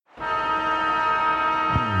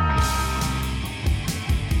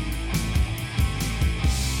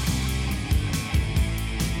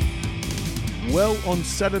Well, on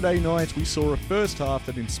Saturday night, we saw a first half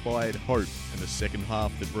that inspired hope and a second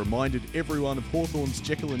half that reminded everyone of Hawthorn's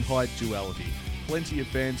Jekyll and Hyde duality. Plenty of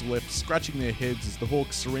fans were left scratching their heads as the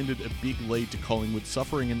Hawks surrendered a big lead to Collingwood,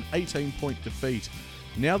 suffering an 18-point defeat.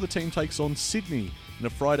 Now the team takes on Sydney in a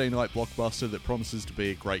Friday night blockbuster that promises to be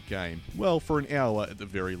a great game. Well, for an hour at the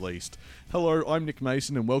very least. Hello, I'm Nick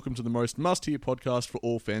Mason and welcome to the most must-hear podcast for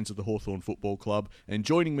all fans of the Hawthorn Football Club. And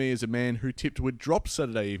joining me is a man who tipped would drop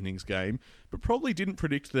Saturday evening's game, but probably didn't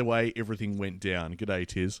predict the way everything went down. G'day,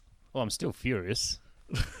 Tiz. Well, I'm still furious.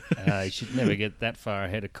 You should never get that far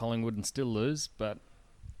ahead of Collingwood and still lose, but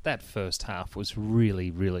that first half was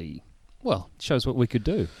really, well, shows what we could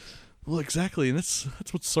do. Well, exactly, and that's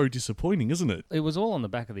what's so disappointing, isn't it? It was all on the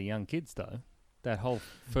back of the young kids, though. That whole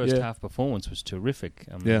first half performance was terrific.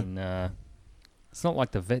 I mean, it's not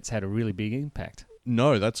like the vets had a really big impact.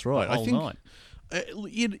 No, that's right. The whole night.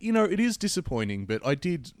 You know, it is disappointing, but I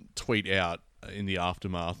did tweet out in the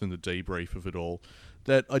aftermath and the debrief of it all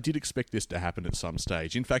that I did expect this to happen at some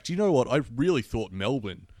stage. In fact, you know what? I really thought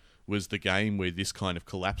Melbourne was the game where this kind of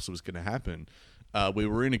collapse was going to happen. We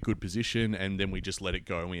were in a good position, and then we just let it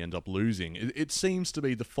go, and we end up losing. It seems to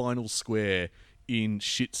be the final square in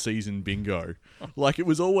shit season bingo. Like, it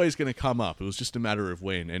was always going to come up. It was just a matter of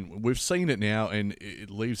when. And we've seen it now, and it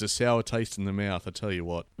leaves a sour taste in the mouth, I tell you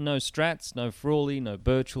what. No Strats, no Frawley, no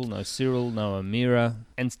Birchall, no Cyril, no Amira.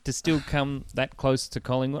 And to still come that close to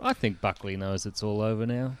Collingwood, I think Buckley knows it's all over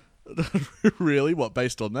now. Really? What,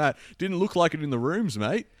 based on that? Didn't look like it in the rooms,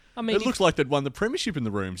 mate. I mean, it looks like they'd won the premiership in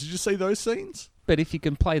the rooms. Did you see those scenes? But if you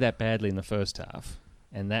can play that badly in the first half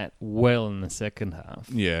and that well in the second half,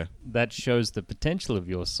 that shows the potential of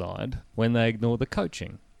your side when they ignore the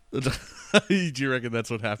coaching. Do you reckon that's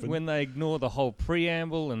what happened? When they ignore the whole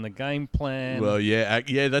preamble and the game plan. Well, yeah,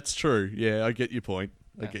 that's true. Yeah, I get your point.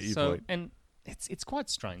 I get your point. And it's quite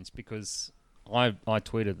strange because I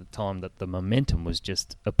tweeted at the time that the momentum was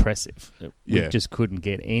just oppressive. We just couldn't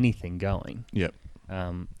get anything going. Yep.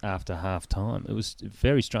 After half time. It was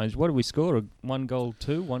very strange. What did we score? A 1 goal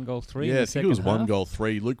 2, 1 goal 3 in the second half? Yeah, I think it was 1 goal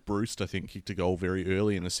 3. Luke Breust, I think, kicked a goal very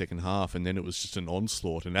early in the second half, and then it was just an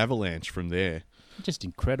onslaught, an avalanche from there. Just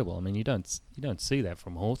incredible. I mean, you don't see that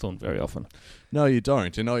from Hawthorn very often. No, you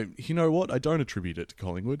don't. And you know what? I don't attribute it to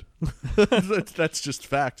Collingwood. That's just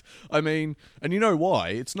fact. I mean, and you know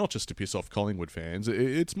why? It's not just to piss off Collingwood fans.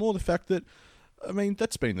 It's more the fact that, I mean,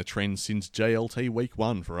 that's been the trend since JLT week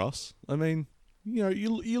 1 for us. I mean, you know,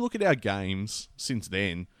 you look at our games since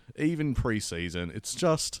then, even pre-season, it's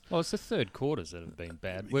just... Well, it's the third quarters that have been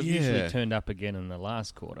bad. We've usually turned up again in the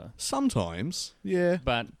last quarter. Sometimes, yeah.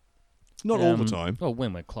 But... Not all the time. Well,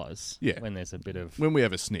 when we're close. Yeah. When there's a bit of... When we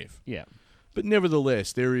have a sniff. Yeah. But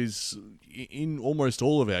nevertheless, there is, in almost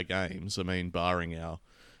all of our games, I mean, barring our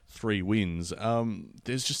 3 wins,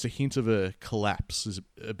 there's just a hint of a collapse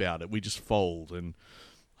about it. We just fold, and...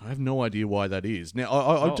 I have no idea why that is. Now,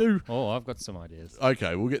 I do... Oh, I've got some ideas.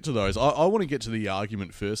 Okay, we'll get to those. I want to get to the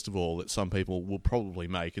argument, first of all, that some people will probably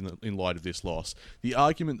make in light of this loss. The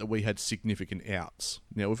argument that we had significant outs.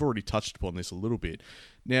 Now, we've already touched upon this a little bit.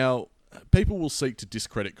 Now, people will seek to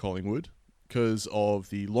discredit Collingwood because of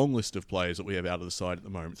the long list of players that we have out of the side at the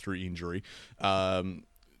moment through injury.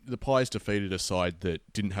 The Pies defeated a side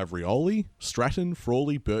that didn't have Rioli, Stratton,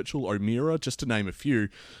 Frawley, Birchall, O'Meara, just to name a few.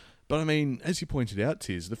 But I mean, as you pointed out,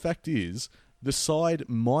 Tiz, the fact is, the side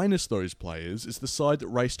minus those players is the side that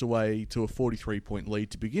raced away to a 43-point lead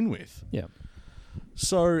to begin with. Yeah.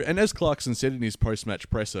 So, and as Clarkson said in his post-match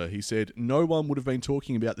presser, he said, no one would have been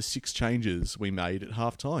talking about the 6 changes we made at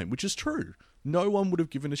half-time, which is true. No one would have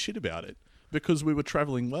given a shit about it because we were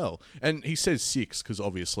travelling well. And he says 6 because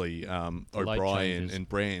obviously O'Brien and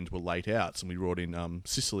Brand were late outs and we brought in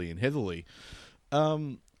Sicily and Heatherly.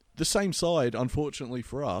 The same side, unfortunately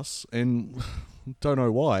for us, and don't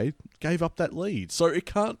know why, gave up that lead. So it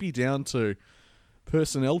can't be down to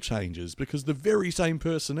personnel changes because the very same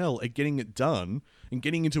personnel are getting it done and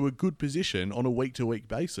getting into a good position on a week-to-week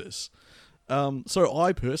basis. So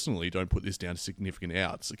I personally don't put this down to significant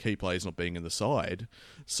outs, the key players not being in the side.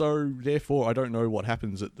 So therefore, I don't know what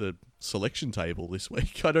happens at the selection table this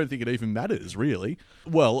week. I don't think it even matters, really.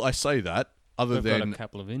 Well, I say that. They've got a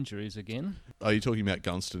couple of injuries again. Are you talking about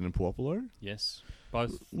Gunston and Puopolo? Yes.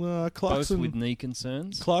 Both with knee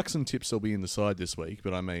concerns. Clarkson tips they'll be in the side this week,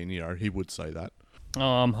 but I mean, you know, he would say that. Oh,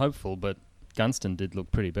 I'm hopeful, but Gunston did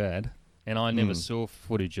look pretty bad. And I never saw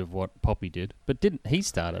footage of what Poppy did. But didn't he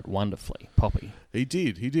started wonderfully, Poppy? He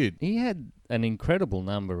did. He had an incredible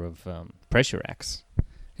number of pressure acts.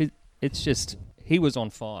 It's just, he was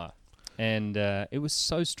on fire. And it was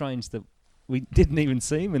so strange that we didn't even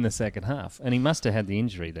see him in the second half, and he must have had the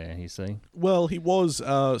injury there. You see, Well, he was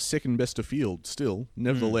second best of field still.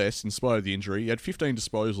 Nevertheless, in spite of the injury, he had 15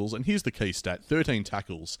 disposals, and here's the key stat: 13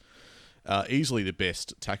 tackles. Easily the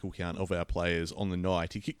best tackle count of our players on the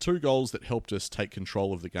night. He kicked 2 goals that helped us take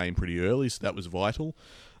control of the game pretty early, so that was vital.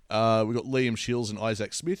 We got Liam Shields and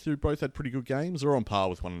Isaac Smith, who both had pretty good games. They're on par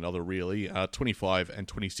with one another, really. 25 and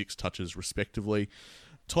 26 touches, respectively.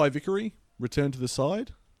 Ty Vickery returned to the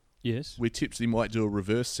side. yes. We tipped he might do a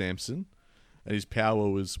reverse Samson, and his power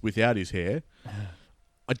was without his hair.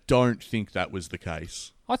 I don't think that was the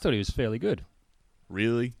case. I thought he was fairly good.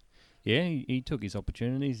 Really? Yeah, he took his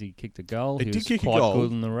opportunities. He kicked a goal. He He did was kick a quite goal.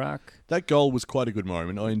 good in the ruck. That goal was quite a good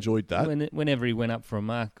moment. I enjoyed that. Whenever he went up for a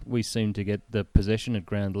mark, we seemed to get the possession at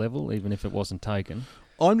ground level, even if it wasn't taken.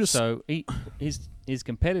 I'm just So his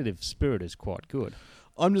competitive spirit is quite good.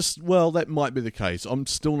 well, that might be the case. I'm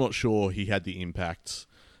still not sure he had the impact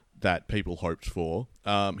that people hoped for.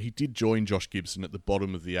 He did join Josh Gibson at the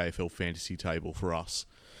bottom of the AFL fantasy table for us.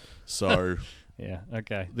 So, Yeah,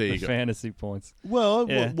 okay. There the you go. fantasy points. well,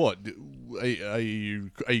 Yeah. what are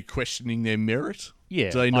you questioning their merit? Yeah.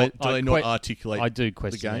 Do they not articulate? I do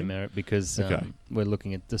question their game? merit because Okay. we're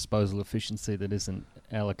looking at disposal efficiency that isn't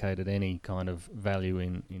allocated any kind of value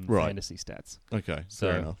in Right. fantasy stats. Okay,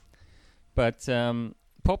 So- fair enough. But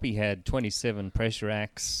Poppy had 27 pressure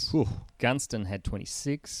acts. Whew. Gunston had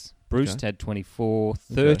 26. Bruce Okay. had 24,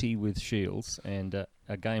 30 with Shields, and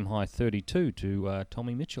a game-high 32 to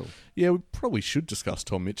Tommy Mitchell. Yeah, we probably should discuss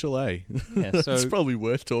Tom Mitchell, eh? Yeah, It's so probably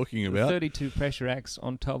worth talking about. 32 pressure acts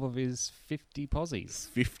on top of his 50 posies.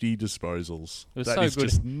 50 disposals. It was That so is good.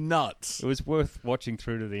 just nuts. It was worth watching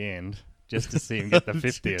through to the end just to see him get the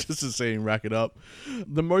 50th. Just to see him rack it up.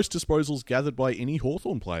 The most disposals gathered by any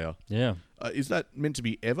Hawthorn player. Yeah. Is that meant to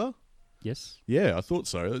be ever? Yes. Yeah, I thought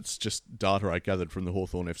so. It's just data I gathered from the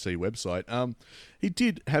Hawthorn FC website. He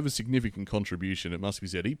did have a significant contribution, it must be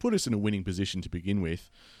said. He put us in a winning position to begin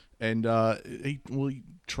with, and he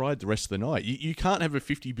tried the rest of the night. You can't have a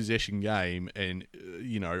 50 possession game and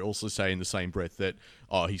also say in the same breath that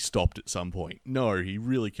he stopped at some point. No, he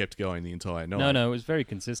really kept going the entire night. No, it was very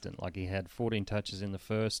consistent. Like he had 14 touches in the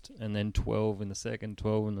first, and then 12 in the second,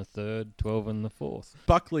 12 in the third, 12 in the fourth.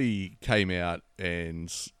 Buckley came out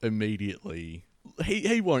and immediately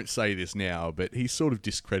he won't say this now, but he sort of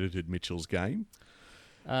discredited Mitchell's game.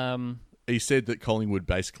 He said that Collingwood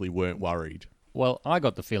basically weren't worried. Well, I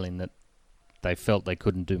got the feeling that they felt they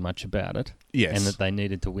couldn't do much about it, Yes. and that they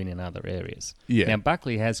needed to win in other areas. Yeah. Now,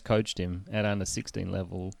 Buckley has coached him at under 16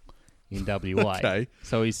 level in WA, Okay.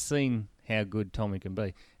 so he's seen how good Tommy can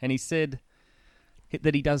be, and he said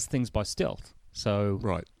that he does things by stealth. So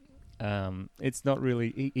Right. it's not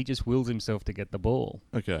really he just wills himself to get the ball,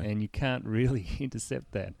 Okay. and you can't really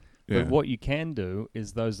intercept that. Yeah. But what you can do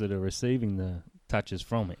is those that are receiving the touches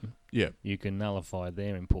from him, Yeah. you can nullify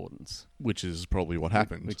their importance, Which is probably what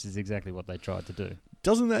happened. which is exactly what they tried to do.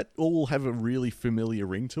 Doesn't that all have a really familiar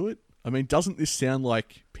ring to it? I mean, doesn't this sound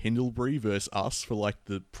like Pendlebury versus us for like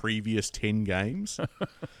the previous 10 games?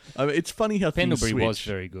 I mean, it's funny how things Pendlebury switch. was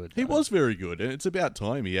very good. He though. was very good, and it's about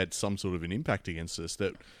time he had some sort of an impact against us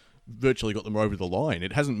that virtually got them over the line.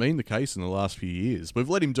 It hasn't been the case in the last few years. We've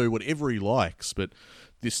let him do whatever he likes, but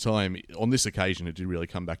this time, on this occasion, it did really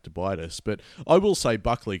come back to bite us. But I will say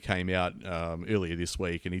Buckley came out earlier this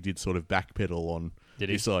week, and he did sort of backpedal on Did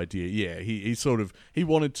he? this idea. Yeah, he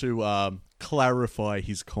wanted to clarify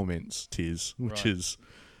his comments, Tiz, which Right. is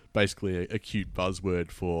basically a cute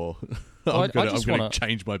buzzword for I I'm going just to wanna-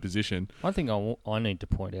 change my position. I think I need to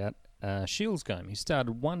point out Shields' game. He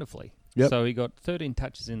started wonderfully. Yep. So he got 13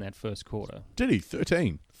 touches in that first quarter. Did he?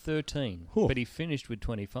 13. 13. Huh. But he finished with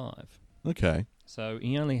 25. Okay. So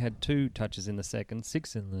he only had 2 touches in the second,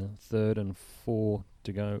 6 in the third, and 4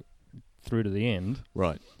 to go through to the end,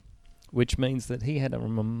 Right. which means that he had a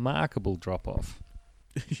remarkable drop-off.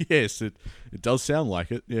 Yes, it does sound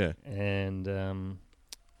like it, yeah. And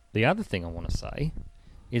the other thing I want to say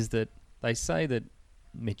is that they say that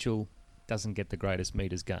Mitchell doesn't get the greatest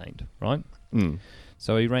metres gained, right? Mm.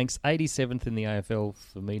 So he ranks 87th in the AFL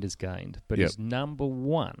for metres gained, but Yep. he's number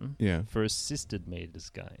 1 Yeah. for assisted metres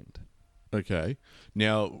gained. Okay.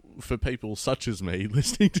 Now, for people such as me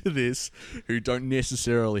listening to this who don't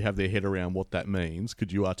necessarily have their head around what that means,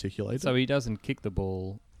 could you articulate So it? he doesn't kick the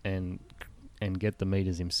ball and get the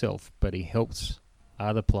metres himself, but he helps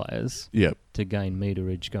other players Yep. to gain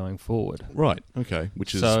meterage going forward. Right. Okay.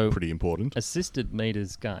 Which is So- pretty important. Assisted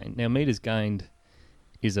metres gained. Now, metres gained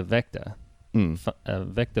is a vector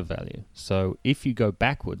value. So if you go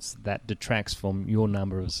backwards, that detracts from your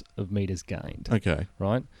numbers of metres gained, Okay.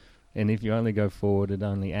 right? And if you only go forward, it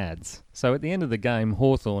only adds. So at the end of the game,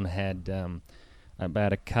 Hawthorn had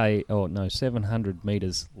about 700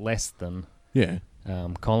 metres less than Yeah.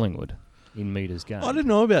 Collingwood in metres gained. I don't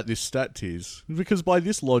know about this stat, Tiz, because by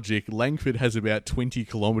this logic, Langford has about 20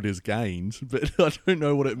 kilometres gained, but I don't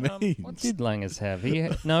know what it means. What did Langers have?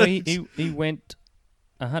 He went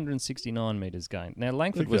 169 metres gained. Now,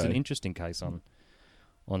 Langford was an Okay. interesting case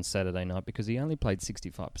on Saturday night because he only played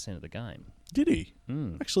 65% of the game. Did he?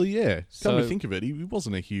 Mm. Actually, yeah. Come So- to think of it, he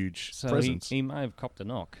wasn't a huge So presence. he may have copped a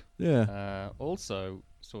knock. Yeah. Also,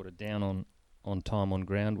 sort of down on time on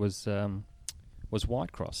ground was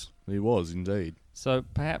Whitecross. He was, indeed. So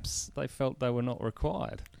perhaps they felt they were not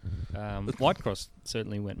required. Whitecross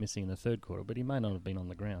certainly went missing in the third quarter, but he may not have been on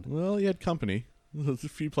the ground. Well, he had company. There's a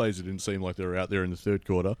few players that didn't seem like they were out there in the third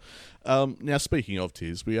quarter. Now, speaking of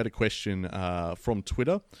Tiz, we had a question from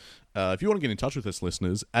Twitter. If you want to get in touch with us,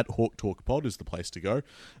 listeners, at Hawk Talk Pod is the place to go.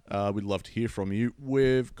 We'd love to hear from you.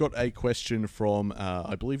 We've got a question from,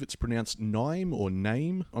 I believe it's pronounced Naim or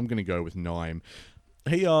Name. I'm going to go with Naim.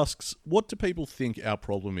 He asks, what do people think our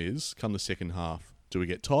problem is come the second half? Do we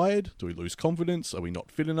get tired? Do we lose confidence? Are we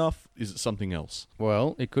not fit enough? Is it something else?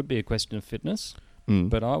 Well, it could be a question of fitness,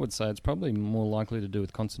 but I would say it's probably more likely to do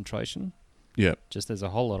with concentration. Yeah. Just there's a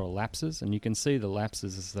whole lot of lapses, and you can see the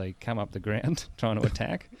lapses as they come up the ground trying to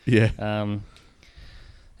attack. Yeah.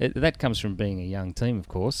 That comes from being a young team, of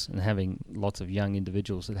course, and having lots of young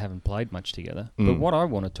individuals that haven't played much together. But what I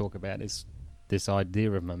want to talk about is this idea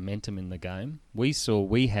of momentum in the game.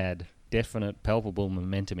 We had definite, palpable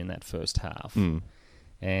momentum in that first half.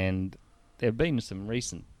 And there have been some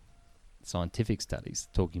recent scientific studies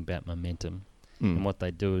talking about momentum. And what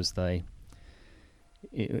they do is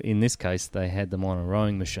in this case, they had them on a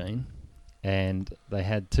rowing machine, and they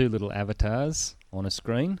had two little avatars on a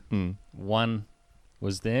screen. One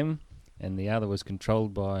was them, and the other was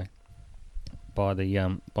controlled by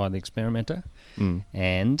the experimenter.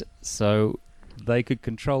 And so they could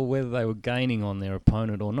control whether they were gaining on their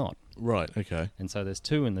opponent or not. Right, okay. And so there's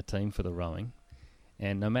two in the team for the rowing,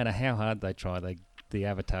 and no matter how hard they try, the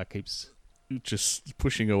avatar keeps Just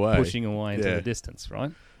pushing away. into the distance,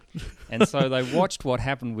 right? And so they watched what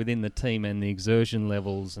happened within the team and the exertion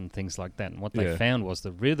levels and things like that. And what they found was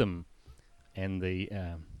the rhythm and the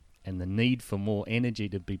need for more energy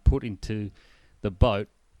to be put into the boat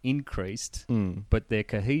increased, but their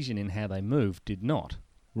cohesion in how they moved did not.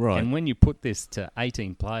 Right. And when you put this to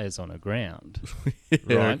 18 players on a ground,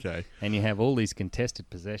 right, okay. and you have all these contested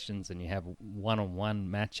possessions and you have one-on-one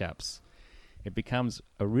matchups, it becomes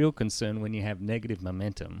a real concern when you have negative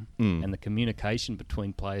momentum and the communication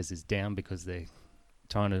between players is down because they're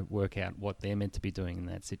trying to work out what they're meant to be doing in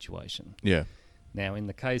that situation. Yeah. Now, in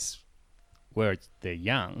the case where they're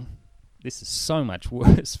young, this is so much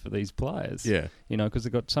worse for these players. Yeah. Because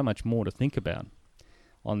they've got so much more to think about.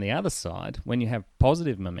 On the other side, when you have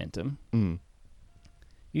positive momentum,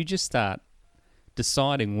 you just start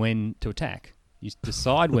deciding when to attack. You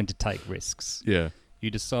decide when to take risks. Yeah.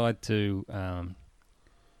 You decide to,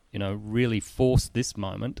 really force this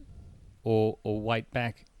moment or wait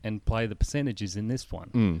back and play the percentages in this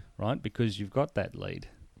one, right? Because you've got that lead.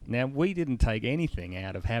 Now, we didn't take anything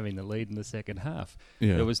out of having the lead in the second half.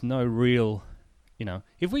 Yeah. There was no real,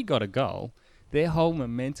 if we got a goal, their whole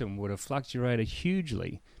momentum would have fluctuated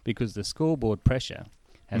hugely because the scoreboard pressure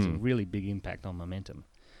has a really big impact on momentum.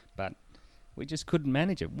 But we just couldn't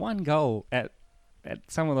manage it. One goal at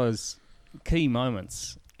some of those key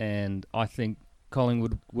moments, and I think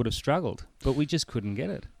Collingwood would have struggled, but we just couldn't get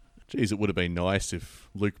it. Geez, it would have been nice if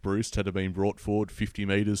Luke Bruce had been brought forward 50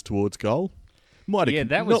 metres towards goal.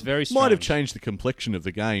 That was very strange. Might have changed the complexion of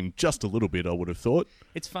the game just a little bit, I would have thought.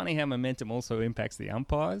 It's funny how momentum also impacts the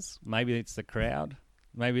umpires. Maybe it's the crowd.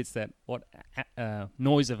 Maybe it's that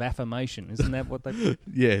noise of affirmation. Isn't that what they...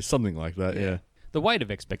 Yeah, something like that, yeah. The weight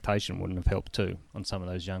of expectation wouldn't have helped too on some of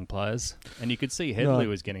those young players. And you could see Headley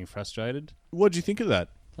was getting frustrated. What do you think of that?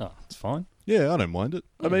 Oh, it's fine. Yeah, I don't mind it.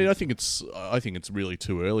 I mean, I think it's really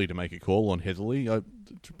too early to make a call on Heatherley.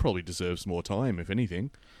 It probably deserves more time, if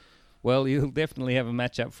anything. Well, you'll definitely have a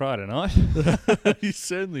match up Friday night. You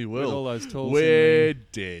certainly will. With all those tools. We're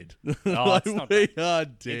dead. Oh, it's not we that, are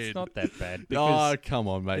dead. It's not that bad. Oh, come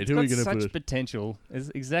on, mate. Who are we going to put such it? potential. It's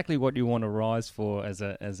exactly what you want to rise for as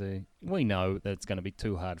a. We know that it's going to be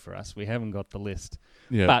too hard for us. We haven't got the list.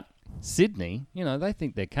 Yeah. But Sydney, they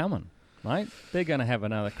think they're coming, mate. They're going to have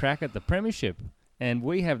another crack at the premiership. And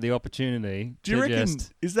we have the opportunity Do you reckon,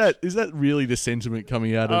 is that really the sentiment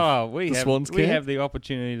coming out of the Swans camp? We have the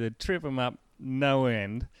opportunity to trip them up no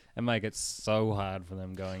end and make it so hard for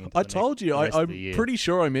them going into I'm pretty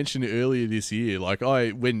sure I mentioned it earlier this year. Like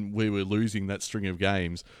when we were losing that string of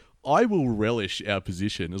games, I will relish our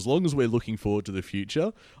position as long as we're looking forward to the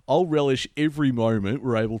future. I'll relish every moment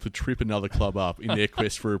we're able to trip another club up in their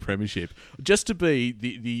quest for a premiership. Just to be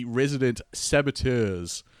the resident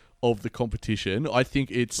saboteurs of the competition. I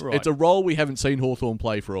think it's a role we haven't seen Hawthorn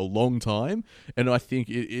play for a long time, and I think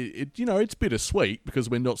it's bittersweet because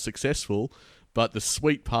we're not successful, but the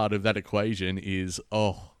sweet part of that equation is,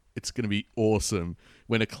 it's going to be awesome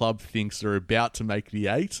when a club thinks they're about to make the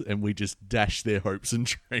 8 and we just dash their hopes and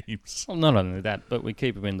dreams. Well, not only that, but we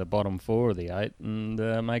keep them in the bottom 4 of the 8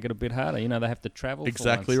 and make it a bit harder. They have to travel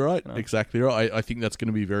Exactly for once, right. Exactly right. I think that's going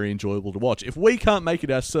to be very enjoyable to watch. If we can't make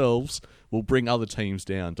it ourselves, we'll bring other teams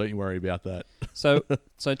down. Don't you worry about that. So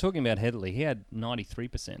talking about Headley, he had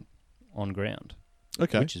 93% on ground.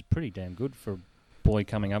 Okay. Which is pretty damn good for a boy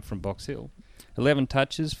coming up from Box Hill. 11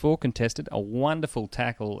 touches, 4 contested, a wonderful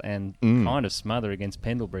tackle and kind of smother against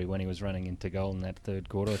Pendlebury when he was running into goal in that third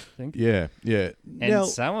quarter, I think. Yeah. And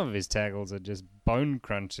some of his tackles are just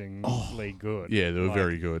bone-crunchingly good. Yeah, they were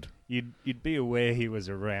very good. You'd be aware he was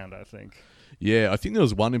around, I think. Yeah, I think there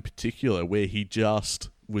was one in particular where he just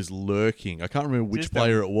was lurking. I can't remember which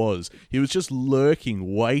player it was. He was just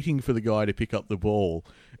lurking, waiting for the guy to pick up the ball,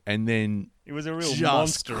 and then it was a real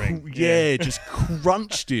monstering. Just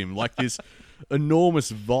crunched him like this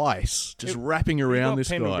enormous vice just wrapping around this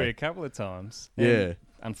guy. Pendlebury a couple of times. Yeah.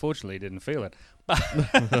 Unfortunately, he didn't feel it. But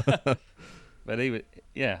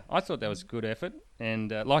I thought that was a good effort.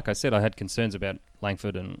 And like I said, I had concerns about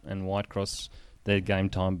Langford and Whitecross, their game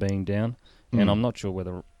time being down. And I'm not sure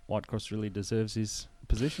whether Whitecross really deserves his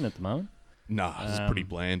position at the moment. No, it was pretty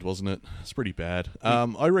bland, wasn't it? It's pretty bad.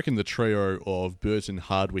 I reckon the trio of Burton,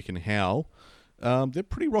 Hardwick and Howe, they're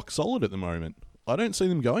pretty rock solid at the moment. I don't see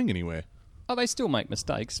them going anywhere. Oh, they still make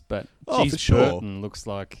mistakes, but for sure. Burton looks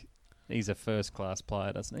like he's a first-class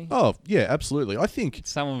player, doesn't he? Oh, yeah, absolutely. I think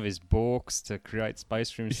some of his balks to create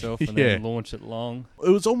space for himself and then launch it long. It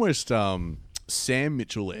was almost Sam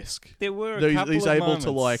Mitchell-esque. There were a couple he's of able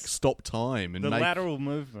moments. to stop time and the make lateral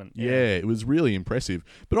movement. Yeah, it was really impressive.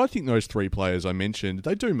 But I think those 3 players I mentioned,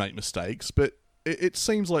 they do make mistakes, but it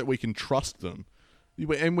seems like we can trust them.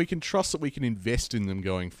 And we can trust that we can invest in them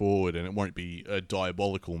going forward and it won't be a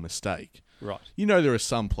diabolical mistake. Right. There are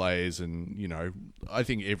some players and, I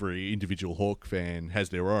think every individual Hawk fan has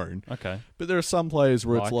their own. Okay. But there are some players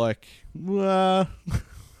where it's like, you're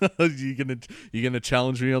gonna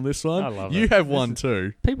challenge me on this one? I love you it. have one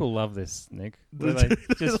too. People love this, Nick. Where they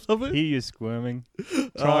just love it? hear you squirming,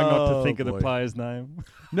 trying not to think of the player's name.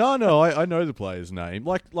 No, I know the player's name.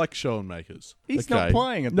 Like Sean Makers. He's not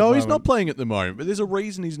playing at the moment. No, he's not playing at the moment, but there's a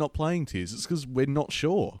reason he's not playing, Tiz. It's because we're not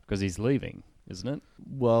sure. Because he's leaving, isn't it?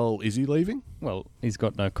 Well, is he leaving? Well, he's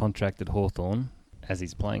got no contract at Hawthorn. As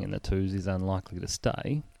he's playing in the twos, he's unlikely to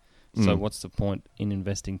stay. So what's the point in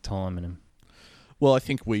investing time in him? Well, I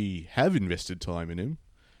think we have invested time in him,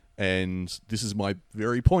 and this is my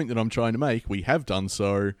very point that I'm trying to make. We have done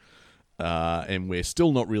so, and we're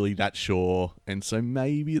still not really that sure, and so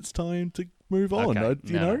maybe it's time to move on.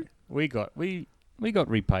 Okay. No. We got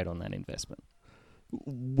repaid on that investment.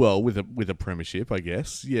 Well, with a premiership, I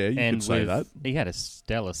guess. Yeah, you could say that. He had a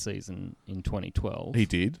stellar season in 2012. He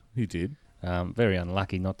did. Very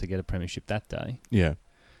unlucky not to get a premiership that day. Yeah.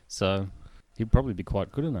 So he'd probably be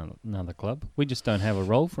quite good in another club. We just don't have a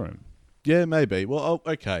role for him. Yeah, maybe. Well,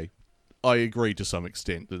 okay. I agree to some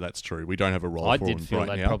extent that that's true. We don't have a role for him right now. I did feel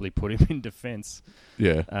they'd probably put him in defence.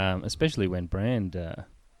 Yeah. Especially when Brand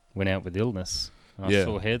went out with illness. And I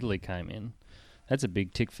saw Headley came in. That's a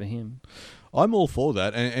big tick for him. I'm all for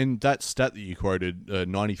that. And that stat that you quoted,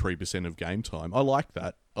 93% of game time, I like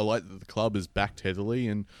that. I like that the club has backed Headley,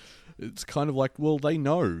 and it's kind of like, well, they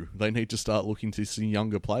know they need to start looking to see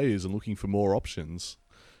younger players and looking for more options,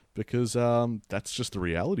 because that's just the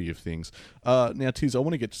reality of things. Now, Tiz, I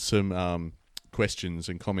want to get to some questions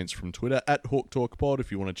and comments from Twitter at Hawk Talk Pod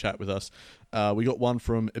if you want to chat with us. We got one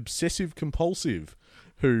from Obsessive Compulsive,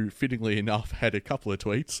 who, fittingly enough, had a couple of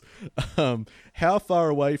tweets. How far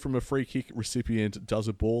away from a free kick recipient does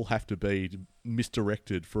a ball have to be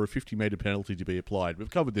misdirected for a 50-metre penalty to be applied?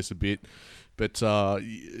 We've covered this a bit, but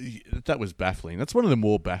that was baffling. That's one of the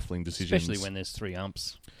more baffling decisions. Especially when there's 3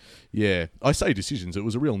 umps. Yeah, I say decisions. It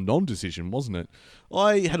was a real non-decision, wasn't it?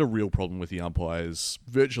 I had a real problem with the umpires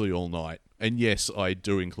virtually all night. And yes, I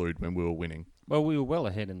do include when we were winning. Well, we were well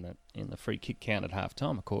ahead in the free kick count at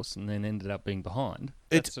half-time, of course, and then ended up being behind.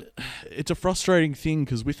 It's a frustrating thing,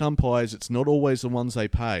 because with umpires, it's not always the ones they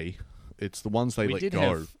pay. It's the ones they let go. We did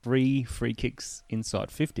have 3 free kicks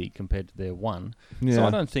inside 50 compared to their 1. Yeah. So I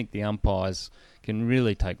don't think the umpires can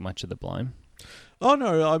really take much of the blame. Oh,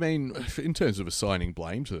 no, I mean, in terms of assigning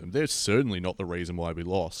blame to them, they're certainly not the reason why we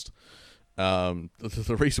lost.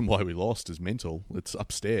 The reason why we lost is mental. It's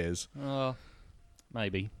upstairs.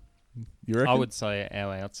 Maybe. You reckon? I would say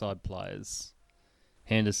our outside players,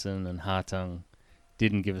 Henderson and Hartung,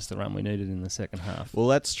 didn't give us the run we needed in the second half. Well,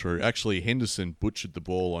 that's true. Actually, Henderson butchered the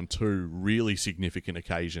ball on 2 really significant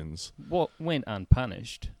occasions. What went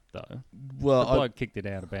unpunished, though? Well, the bloke kicked it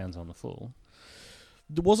out of bounds on the floor.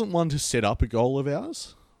 There wasn't one to set up a goal of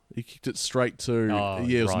ours. He kicked it straight to...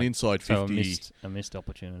 it was an inside 50. So a missed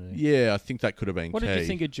opportunity. Yeah, I think that could have been What key. did you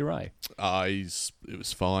think of Giray? It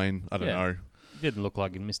was fine. I don't know. Didn't look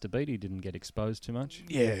like he missed a beat. He didn't get exposed too much.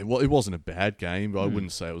 Yeah, well, it wasn't a bad game, but I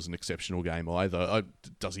wouldn't say it was an exceptional game either.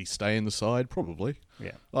 Does he stay in the side? Probably.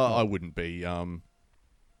 Yeah. I wouldn't be. I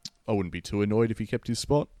wouldn't be too annoyed if he kept his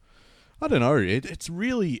spot. I don't know. It's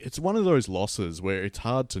one of those losses where it's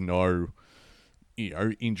hard to know.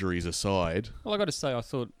 Injuries aside. Well, I got to say, I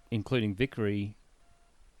thought including Vickery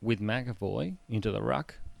with McAvoy into the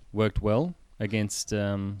ruck worked well against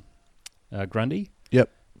Grundy. Yep.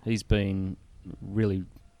 He's been really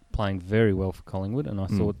playing very well for Collingwood, and I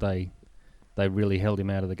thought they really held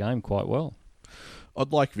him out of the game quite well.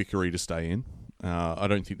 I'd like Vickery to stay in. I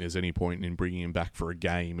don't think there's any point in bringing him back for a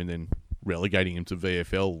game and then relegating him to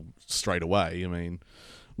VFL straight away. I mean,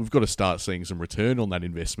 we've got to start seeing some return on that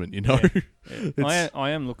investment, Yeah.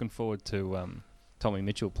 I am looking forward to Tommy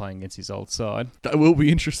Mitchell playing against his old side. That will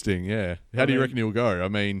be interesting, yeah. How do you reckon he'll go? I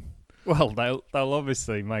mean... Well, they'll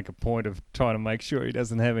obviously make a point of trying to make sure he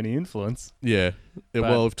doesn't have any influence. Yeah.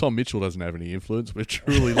 Well, if Tom Mitchell doesn't have any influence, we're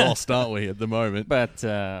truly lost, aren't we, at the moment? But,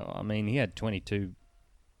 he had 22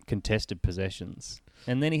 contested possessions.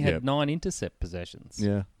 And then he had 9 intercept possessions.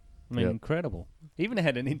 Yeah. Incredible. He even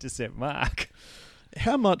had an intercept mark.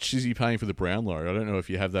 How much is he paying for the Brownlow? I don't know if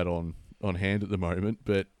you have that on hand at the moment,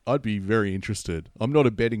 but I'd be very interested. I'm not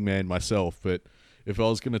a betting man myself, but if I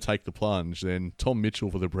was going to take the plunge, then Tom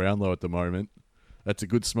Mitchell for the Brownlow at the moment, that's a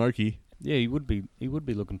good smoky. Yeah, he would be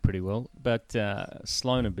looking pretty well, but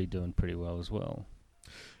Sloan would be doing pretty well as well.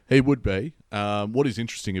 He would be. What is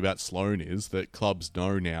interesting about Sloan is that clubs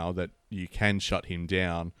know now that you can shut him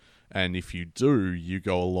down, and if you do, you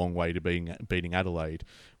go a long way to beating Adelaide,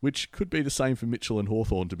 which could be the same for Mitchell and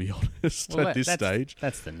Hawthorn, to be honest, at this stage.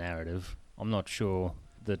 That's the narrative. I'm not sure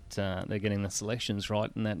that they're getting the selections right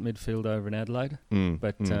in that midfield over in Adelaide,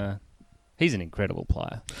 but he's an incredible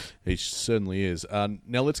player. He certainly is.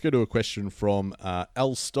 Now let's go to a question from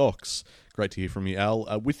Al Stocks. Great to hear from you,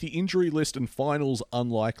 Al. With the injury list and finals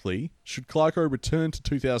unlikely, should Clarko return to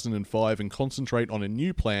 2005 and concentrate on a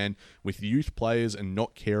new plan with youth players and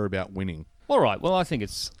not care about winning? All right. Well, I think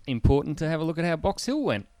it's important to have a look at how Box Hill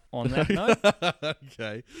went on that note.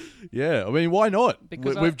 Okay. Yeah. I mean, why not?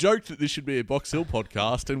 Because we've joked that this should be a Box Hill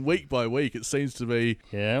podcast, and week by week it seems to be...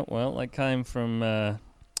 Yeah, well, they came from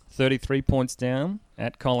 33 points down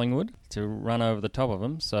at Collingwood to run over the top of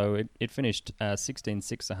them. So it finished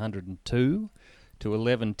 16-6, 102 to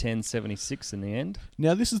 11-10, 76 in the end.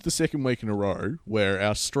 Now, this is the second week in a row where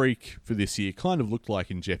our streak for this year kind of looked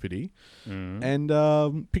like in jeopardy, and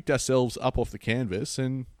picked ourselves up off the canvas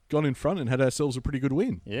and gone in front and had ourselves a pretty good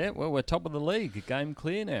win. Yeah, well, we're top of the league, game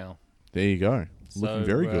clear now. There you go. Looking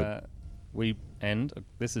very good. And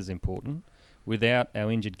this is important, without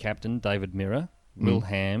our injured captain, David Mirror, Will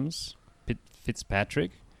Hams,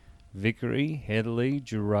 Fitzpatrick, Vickery, Headley,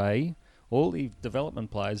 Giray, all the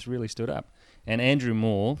development players really stood up. And Andrew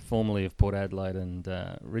Moore, formerly of Port Adelaide and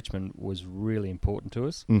Richmond, was really important to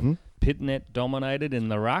us. Mm-hmm. Pitnet dominated in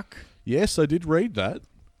the ruck. Yes, I did read that.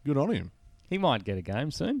 Good on him. He might get a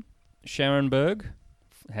game soon. Sharonberg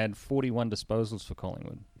had 41 disposals for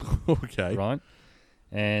Collingwood. Okay. Right?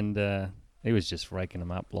 And he was just raking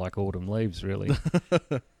them up like autumn leaves, really.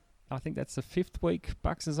 I think that's the 5th week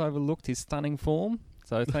Bucks has overlooked his stunning form.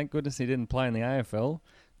 So thank goodness he didn't play in the AFL.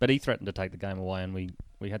 But he threatened to take the game away, and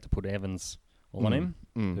we had to put Evans on him,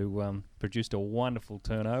 who produced a wonderful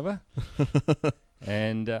turnover.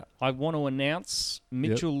 And I want to announce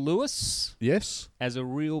Mitchell Lewis. Yes. As a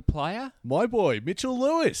real player. My boy, Mitchell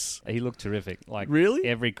Lewis. He looked terrific. Like, really?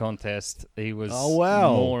 Every contest, he was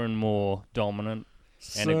more and more dominant.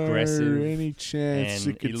 And aggressive. Any chance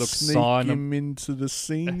you could sneak him into the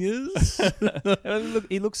seniors?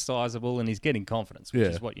 He looks sizable, and he's getting confidence, which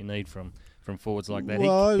is what you need from forwards like that.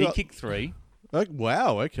 Well, he kicked 3.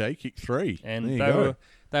 Wow, okay, kicked 3. And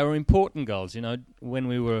they were important goals. You know, when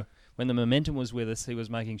the momentum was with us, he was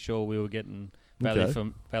making sure we were getting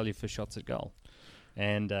value for shots at goal.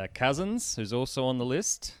 And Cousins, who's also on the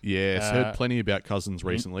list. Yes, heard plenty about Cousins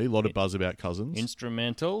recently. A lot of buzz about Cousins.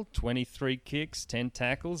 Instrumental, 23 kicks, 10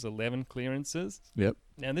 tackles, 11 clearances. Yep.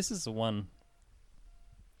 Now, this is the one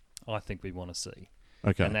I think we want to see.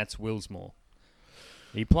 Okay. And that's Willsmore.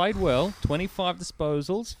 He played well, 25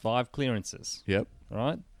 disposals, 5 clearances, Yep.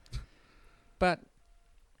 right? But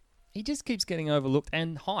he just keeps getting overlooked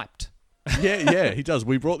and hyped. Yeah, he does.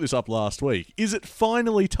 We brought this up last week. Is it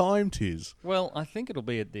finally time, Tiz? Well, I think it'll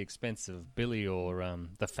be at the expense of Billy or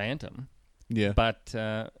the Phantom. Yeah. But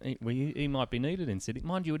he might be needed in Sydney.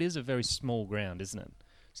 Mind you, it is a very small ground, isn't it?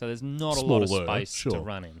 So there's not a lot of Smaller, space to sure.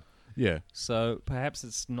 run in. Yeah. So perhaps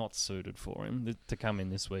it's not suited for him to come in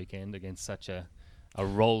this weekend against such a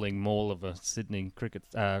rolling maul of a Sydney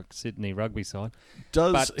rugby side.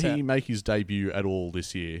 Does But, he make his debut at all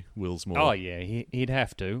this year, Willsmore? Oh, yeah, he'd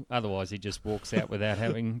have to. Otherwise, he just walks out without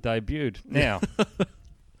having debuted. Now,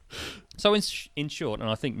 so in short, and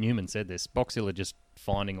I think Newman said this, Box Hill are just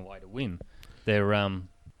finding a way to win. They're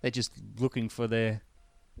just looking for their...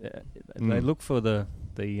 They look for the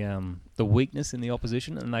weakness in the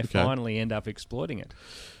opposition, and they finally end up exploiting it.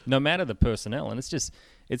 No matter the personnel, and it's just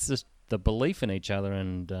the belief in each other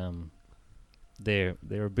and their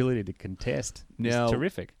ability to contest Now, is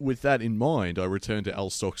terrific. With that in mind, I return to Al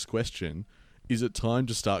Stock's question: is it time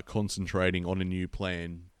to start concentrating on a new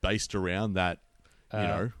plan based around that?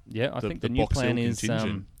 Yeah, I think the new Box Hill plan is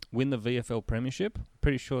contingent? win the VFL Premiership.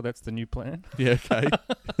 Pretty sure that's the new plan. Yeah, okay.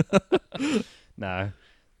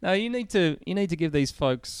 No, you need to give these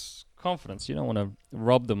folks confidence. You don't want to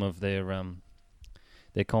rob them of their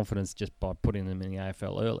confidence just by putting them in the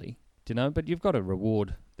AFL early. Do you know? But you've got to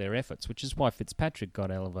reward their efforts, which is why Fitzpatrick got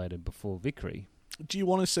elevated before Vickery. Do you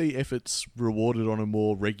want to see efforts rewarded on a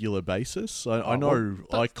more regular basis? I know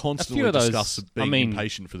I constantly of those- discuss being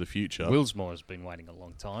impatient for the future. Willsmore has been waiting a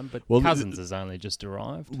long time, but Well, Cousins has only just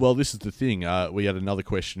arrived. Well, this is the thing. We had another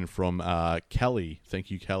question from Callie. Thank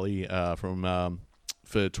you, Callie,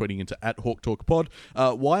 for tweeting into @HawkTalkPod.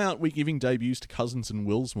 Why aren't we giving debuts to Cousins and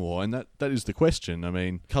Willsmore? And that is the question. I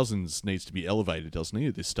mean, Cousins needs to be elevated, doesn't he,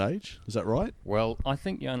 at this stage? Is that right? Well, I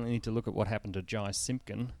think you only need to look at what happened to Jai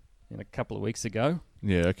Simpkin a couple of weeks ago.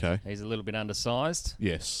 Yeah, okay. He's a little bit undersized.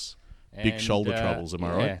 Yes. Big shoulder troubles, am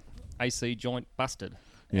I right? AC joint busted.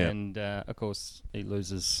 Yeah. And, of course, he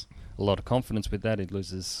loses a lot of confidence with that. He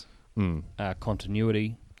loses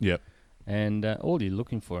continuity. Yep. And all you're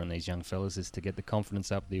looking for in these young fellas is to get the confidence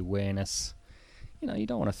up, the awareness. You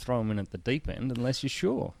don't want to throw them in at the deep end unless you're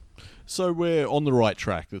sure. So we're on the right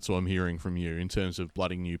track, that's what I'm hearing from you, in terms of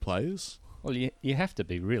blooding new players? Well, you have to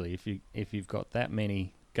be, really, if you've got that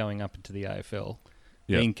many going up into the AFL,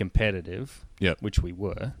 Yep. being competitive, Yep. which we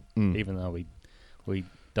were, even though we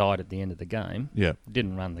died at the end of the game. Yeah.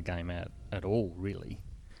 Didn't run the game out at all, really.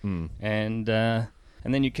 Mm.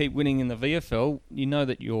 And then you keep winning in the VFL, you know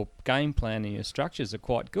that your game plan and your structures are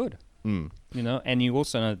quite good. Mm. And you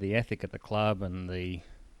also know the ethic at the club and the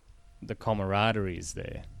camaraderie is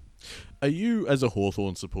there. Are you, as a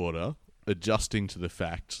Hawthorn supporter, adjusting to the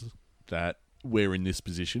fact that we're in this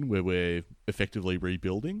position where we're effectively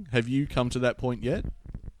rebuilding? Have you come to that point yet?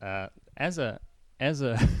 As a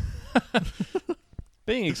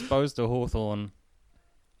being exposed to Hawthorn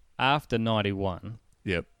after 91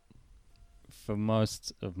 Yep. for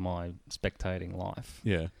most of my spectating life,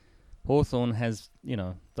 Yeah. Hawthorn has,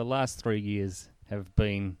 the last 3 years have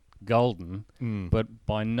been golden, but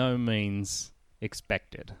by no means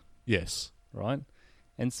expected, Yes. right?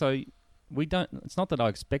 And so it's not that I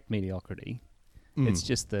expect mediocrity, it's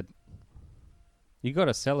just that you got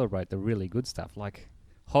to celebrate the really good stuff, like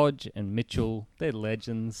Hodge and Mitchell, they're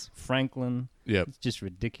legends. Franklin, Yep. it's just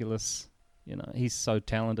ridiculous. He's so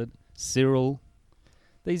talented. Cyril,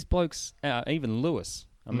 these blokes, even Lewis,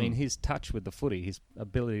 I mean, his touch with the footy, his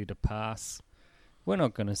ability to pass, we're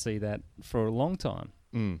not going to see that for a long time.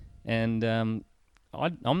 And I'm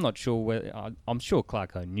not sure I'm sure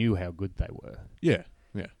Clarko knew how good they were. Yeah.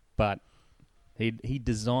 Yeah. But he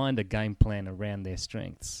designed a game plan around their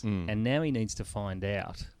strengths. And now he needs to find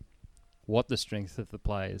out what the strengths of the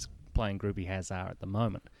playing group he has are at the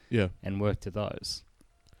moment. Yeah. And work to those.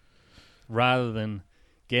 Rather than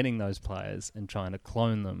getting those players and trying to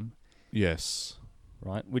clone them. Yes.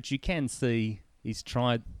 Right? Which you can see he's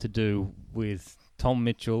tried to do with Tom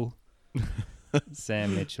Mitchell,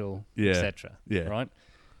 Sam Mitchell, Yeah. etc. Yeah. Right?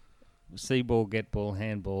 See ball, get ball,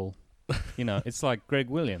 handball. It's like Greg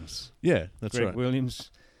Williams. Yeah, that's Greg right.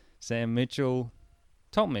 Williams, Sam Mitchell,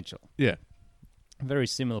 Tom Mitchell. Yeah. Very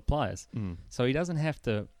similar players. So he doesn't have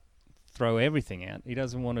to throw everything out. He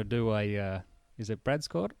doesn't want to do is it Brad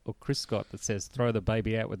Scott or Chris Scott that says throw the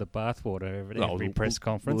baby out with the bathwater at every press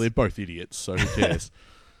conference? Well, they're both idiots, so who cares?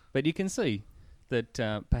 But you can see that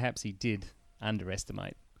perhaps he did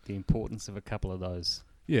underestimate the importance of a couple of those.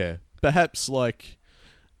 Yeah. Perhaps,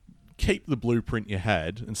 keep the blueprint you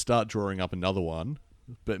had and start drawing up another one,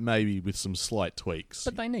 but maybe with some slight tweaks.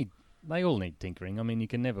 But they need they all need tinkering. I mean, you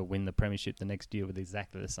can never win the premiership the next year with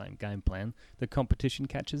exactly the same game plan. The competition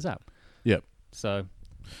catches up. Yep. So,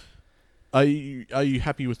 Are you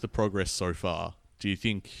happy with the progress so far? Do you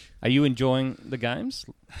think? are you enjoying the games?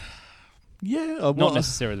 Yeah, Not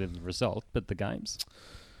necessarily the result, but the games.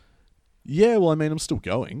 Yeah, well, I mean, I'm still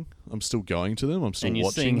going. I'm still going to them. I'm still And you're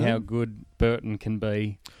watching seeing them. how good Burton can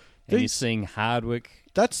be. And you're These- seeing Hardwick,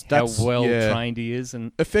 That's how well yeah. trained he is.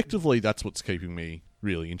 And Effectively, that's what's keeping me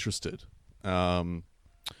really interested.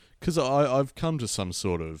 Because I've come to some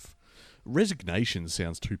sort of resignation.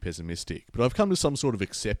 Sounds too pessimistic, but I've come to some sort of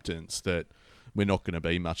acceptance that we're not going to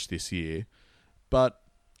be much this year. But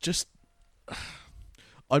just,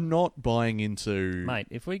 I'm not buying into. mate,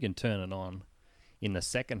 if we can turn it on in the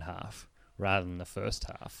second half rather than the first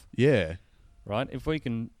half, Yeah, right? If we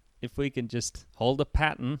can just hold a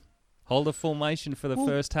pattern, hold a formation for the Well,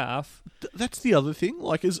 first half. that's the other thing.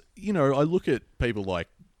 Like, as you know, I look at people like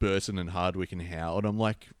Burton and Hardwick and Howard. I'm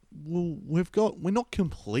like, well, we're not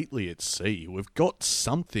completely at sea. We've got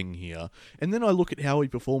something here. And then I look at how we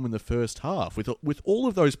perform in the first half with all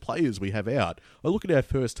of those players we have out. I look at our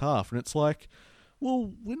first half and it's like,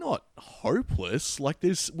 well, we're not hopeless. Like,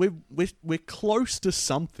 we're close to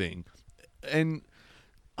something, and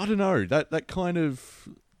I don't know, that kind of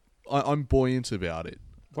I'm buoyant about it.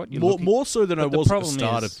 What you're More looking- more so than I but the was at the problem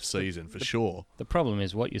start is- of the season, for sure. The problem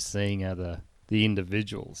is what you're seeing are the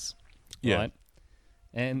individuals, Yeah. right?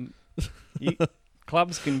 And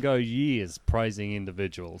clubs can go years praising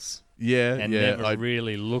individuals Yeah, and yeah. never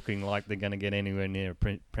really looking like they're going to get anywhere near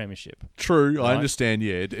a premiership. True, I Right? understand.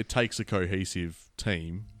 Yeah, it takes a cohesive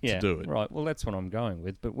team Yeah, to do it. right. Well, that's what I'm going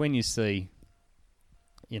with. But when you see,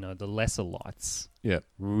 the lesser lights Yeah.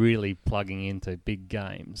 really plugging into big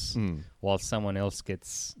games, Mm. while someone else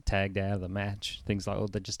gets tagged out of the match, things like,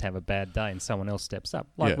 they just have a bad day and someone else steps up,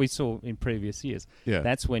 like Yeah. we saw in previous years. Yeah.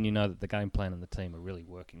 That's when you know that the game plan and the team are really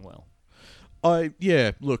working well.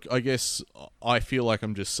 Look, I guess I feel like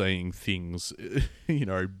I'm just seeing things,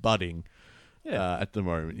 budding at the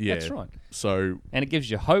moment. Yeah. That's right. So, And it gives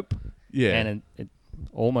you hope, yeah. and it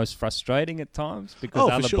almost frustrating at times because Oh,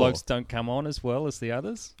 for other sure. blokes don't come on as well as the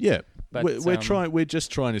others. Yeah. But, We're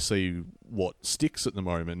just trying to see what sticks at the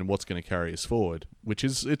moment and what's going to carry us forward, which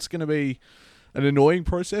is, it's going to be an annoying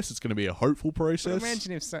process. It's going to be a hopeful But process.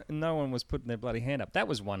 imagine if no one was putting their bloody hand up. That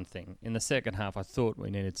was one thing. In the second half, I thought we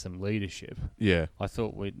needed some leadership. Yeah. I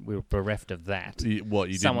thought we were bereft of that. You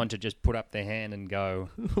Someone to just put up their hand and go,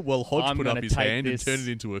 didn't? Well, Hodge I'm put up gonna his take hand this- and turned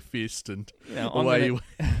it into a fist, and I'm away you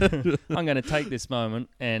gonna, I'm going to take this moment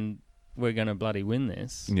and we're going to bloody win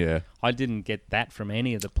this. Yeah. I didn't get that from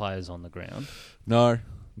any of the players on the ground. No,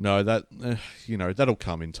 that that'll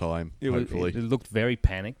come in time. Hopefully. It looked very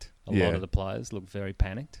panicked. A Yeah. lot of the players looked very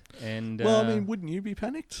panicked. And Well, I mean, wouldn't you be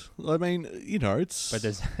panicked? I mean, it's. but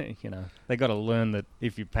there's, they got to learn that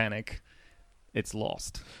if you panic, it's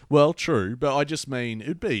lost. Well, true, but I just mean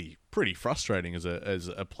it'd be pretty frustrating as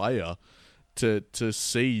a player to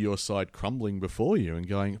see your side crumbling before you and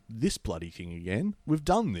going, this bloody thing again. We've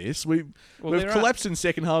done this. We've there are- collapsed in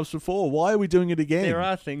second halves before. Why are we doing it again? There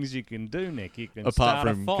are things you can do, Nick. You can Apart start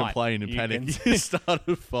from a fight. complain and You panic, can- start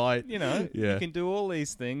a fight. Yeah. Yeah. You can do all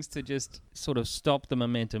these things to just sort of stop the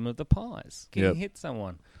momentum of the pies. Can Yep. you hit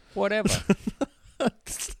someone? Whatever.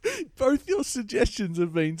 Both your suggestions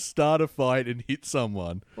have been start a fight and hit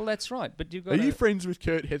someone. Well, that's right. But you've got Are to, you friends with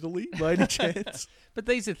Kurt Heatherly, by any chance? But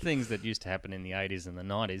these are things that used to happen in the 80s and the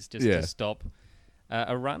 90s just Yeah. to stop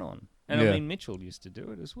a run on. And Yeah. I mean, Mitchell used to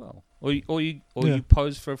do it as well. Or Yeah. you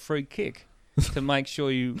pose for a free kick to make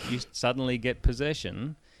sure you suddenly get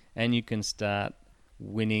possession and you can start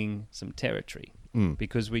winning some territory. Mm.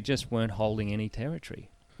 Because we just weren't holding any territory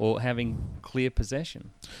or having clear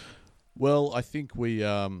possession. Well, I think we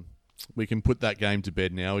can put that game to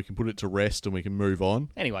bed now. We can put it to rest and we can move on.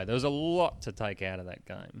 Anyway, there was a lot to take out of that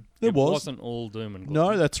game. There was. It wasn't all doom and gloom.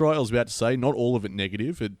 No, that's right. I was about to say, not all of it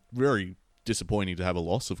negative. It very disappointing to have a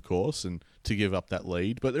loss, of course, and to give up that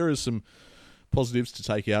lead. But there is some positives to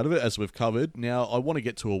take out of it, as we've covered. Now, I want to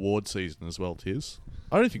get to award season as well, Tiz.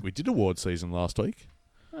 I don't think we did award season last week.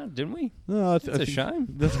 Oh, didn't we? No, It's a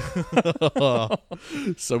shame.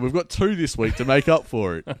 So we've got 2 this week to make up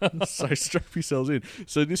for it. So strap yourselves in.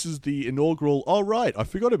 So this is the inaugural, oh right, I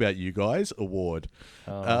forgot about you guys, award.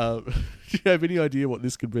 Oh. Do you have any idea what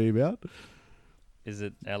this could be about? Is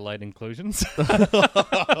it our late inclusions?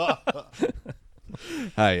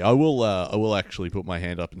 Hey, I will actually put my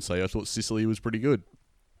hand up and say I thought Sicily was pretty good.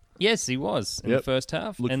 Yes, he was in Yep. the first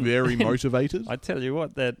half. Looked And- very and motivated. I tell you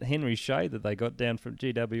what, that Henry Shea that they got down from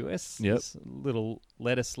GWS Yep. is a little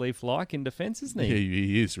lettuce leaf like in defence, isn't Yeah, he?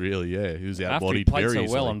 he is really, yeah. He was After he outbodied played very so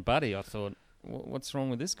easily. well on Buddy, I thought, what's wrong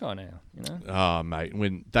with this guy now? You know? Ah, mate,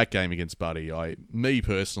 when that game against Buddy, me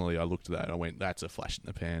personally, I looked at that and I went, that's a flash in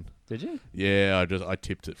the pan. Did you? Yeah, I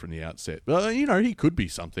tipped it from the outset. But, he could be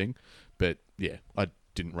something. But, yeah, I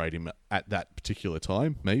didn't rate him at that particular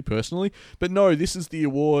time, me personally. But no, this is the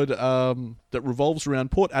award that revolves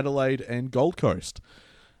around Port Adelaide and Gold Coast.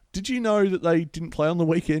 Did you know that they didn't play on the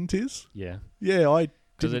weekend, Tiz? Yeah. Yeah, I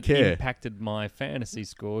didn't care. Because it impacted my fantasy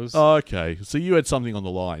scores. Oh, okay, so you had something on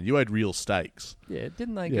the line. You had real stakes. Yeah,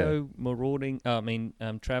 didn't they go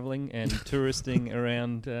travelling and touristing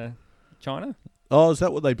around China? Oh, is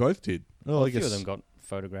that what they both did? Oh, I a guess few of them got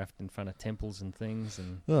photographed in front of temples and things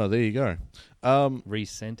and Oh, there you go.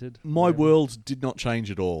 re-scented. My world did not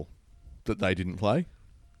change at all that they didn't play.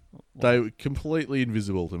 They were completely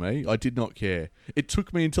invisible to me. I did not care. It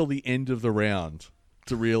took me until the end of the round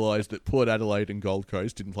to realise that Port Adelaide and Gold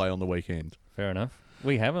Coast didn't play on the weekend. Fair enough.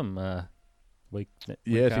 We have them week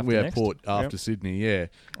Yeah, I think we have next. Port after Sydney, yeah.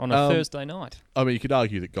 On a Thursday night. I mean, you could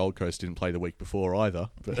argue that Gold Coast didn't play the week before either.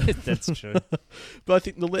 But That's true. But I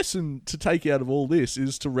think the lesson to take out of all this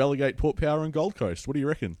is to relegate Port Power and Gold Coast. What do you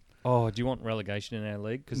reckon? Oh, do you want relegation in our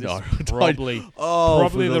league? Because No, it's probably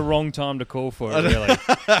the wrong time to call for it, really.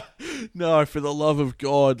 No, for the love of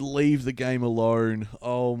God, leave the game alone.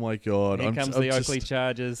 Oh, my God. Here comes the Oakley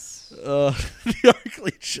Chargers. The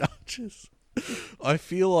Oakley Chargers. I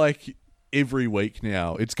feel like every week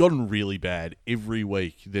now, it's gotten really bad. Every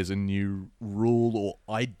week there's a new rule or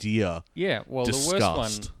idea. Yeah, well,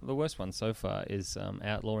 discussed. the worst one so far is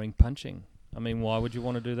outlawing punching. I mean, why would you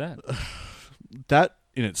want to do that? That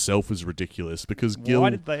in itself is ridiculous because Gil... Why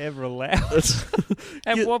did they ever allow it?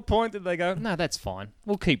 At what point did they go, no, that's fine.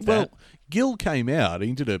 We'll keep that. Well, Gil came out.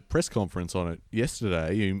 He did a press conference on it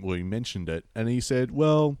yesterday. He mentioned it, and he said,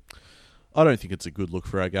 well, I don't think it's a good look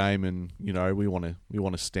for our game, and, we want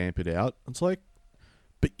to stamp it out. It's like,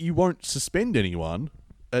 but you won't suspend anyone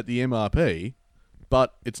at the MRP,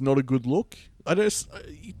 but it's not a good look.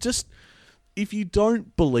 Just if you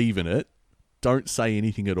don't believe in it, don't say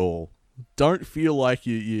anything at all. Don't feel like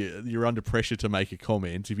you're under pressure to make a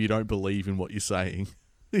comment if you don't believe in what you're saying.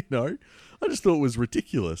 I just thought it was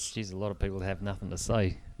ridiculous. Jeez, a lot of people have nothing to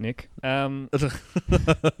say, Nick. If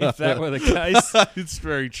that were the case... It's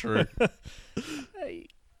very true.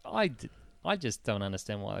 I just don't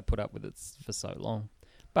understand why they put up with it for so long.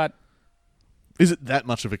 But... Is it that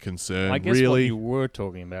much of a concern, I guess really? What you were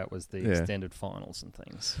talking about was the extended finals and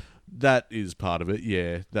things. That is part of it,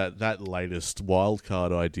 yeah. That latest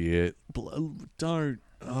wildcard idea. Don't...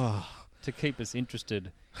 To keep us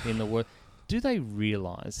interested in the work. Do they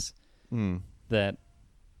realise that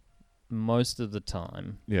most of the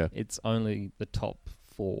time it's only the top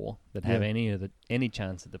 4 that have any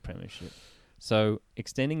chance at the premiership? So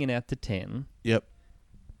extending it out to 10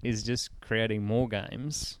 is just creating more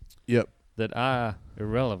games that are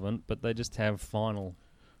irrelevant, but they just have final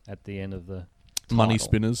at the end of the title. Money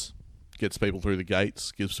spinners. Gets people through the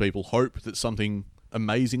gates, gives people hope that something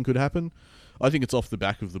amazing could happen. I think it's off the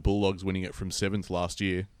back of the Bulldogs winning it from 7th last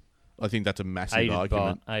year. I think that's a massive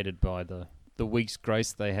argument. Aided by the week's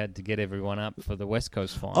grace they had to get everyone up for the West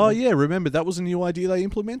Coast final. Oh, yeah, remember, that was a new idea they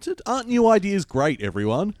implemented? Aren't new ideas great,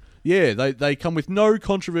 everyone? Yeah, they come with no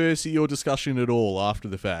controversy or discussion at all after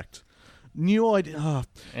the fact. New idea...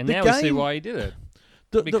 and now we see why he did it.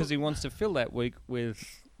 Because he wants to fill that week with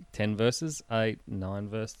 10 versus 8, 9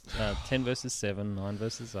 versus... 10 versus 7, 9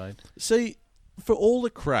 versus 8. See, for all the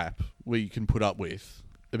crap we can put up with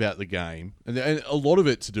about the game, and a lot of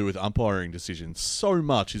it to do with umpiring decisions, so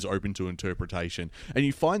much is open to interpretation. And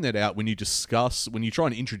you find that out when you try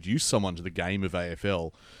and introduce someone to the game of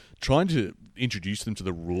AFL, trying to introduce them to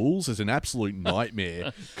the rules is an absolute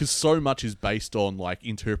nightmare because so much is based on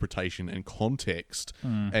interpretation and context,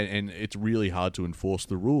 and it's really hard to enforce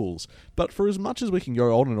the rules. But for as much as we can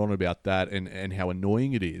go on and on about that and how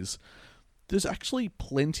annoying it is, there's actually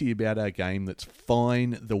plenty about our game that's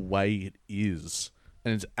fine the way it is,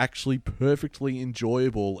 and it's actually perfectly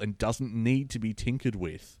enjoyable and doesn't need to be tinkered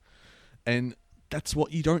with. And that's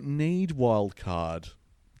what you don't need wildcard.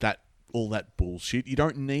 All that bullshit. You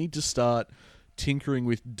don't need to start tinkering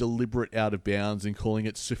with deliberate out of bounds and calling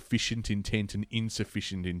it sufficient intent and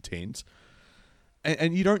insufficient intent.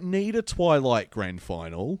 And you don't need a Twilight Grand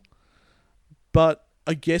Final. But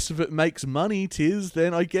I guess if it makes money, Tiz,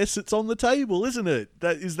 then I guess it's on the table, isn't it?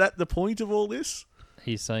 Is that the point of all this?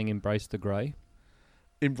 He's saying embrace the grey.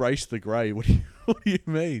 Embrace the grey? What do you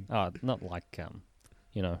mean? Oh, not like,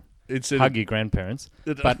 Instead hug your grandparents,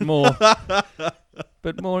 but more...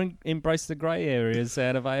 But more embrace the grey areas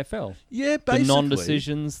out of AFL. Yeah, basically. The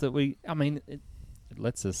non-decisions that it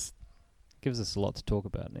gives us a lot to talk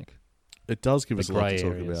about, Nick. It does give The us a lot to grey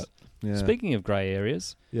talk areas. about. Yeah. Speaking of grey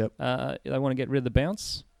areas, Yep. they want to get rid of the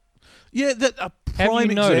bounce. Yeah, that a Have prime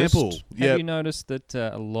you noticed? example. Have you noticed that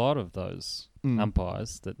a lot of those Mm.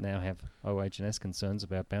 umpires that now have OH&S concerns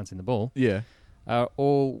about bouncing the ball Yeah. are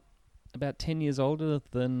all about 10 years older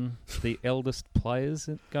than the eldest players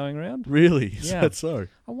going around? Really? Is Yeah. that so?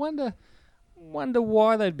 I wonder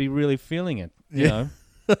why they'd be really feeling it. You Yeah.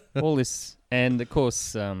 know, all this, and of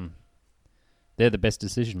course, they're the best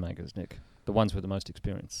decision makers, Nick. The ones with the most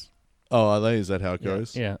experience. Oh, are they? Is that how it Yeah,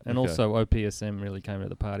 goes? yeah. And Okay. also OPSM really came to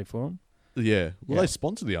the party for them. Yeah. Well, Yeah. they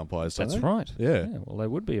sponsor the umpires, don't That's they? right. Yeah. Well, they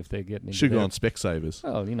would be if they're getting into Should go their- on Specsavers.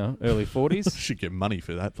 Well, you know, early 40s. Should get money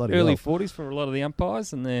for that. Bloody Early hell. 40s for a lot of the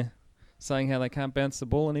umpires, and they're saying how they can't bounce the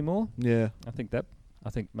ball anymore. Yeah. I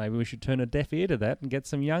think maybe we should turn a deaf ear to that and get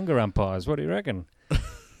some younger umpires. What do you reckon?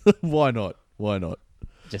 Why not? Why not?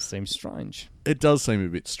 Just seems strange. It does seem a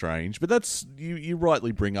bit strange, but that's you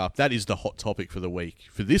rightly bring up. That is the hot topic for the week.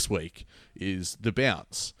 For this week is the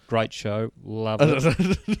bounce. Great show. Love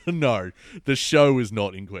it. No, the show is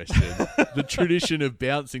not in question. The tradition of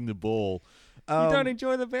bouncing the ball. You don't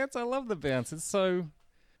enjoy the bounce? I love the bounce. It's so...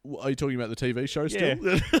 Are you talking about the TV show still?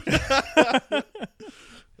 Yeah.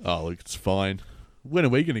 Oh, look, it's fine. When are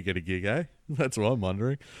we going to get a gig, eh? That's what I'm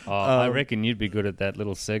wondering. Oh, I reckon you'd be good at that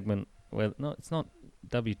little segment where... No, it's not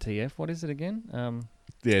WTF. What is it again?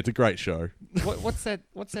 Yeah, it's a great show. What's that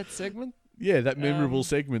segment? Yeah, that memorable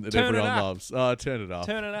segment that Turn It everyone Up. loves. Turn it up.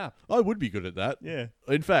 Turn it up. I would be good at that. Yeah.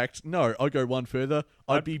 In fact, no, I'd go one further.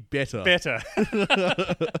 I'd be better. Better.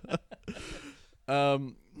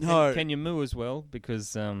 No. Can you moo as well?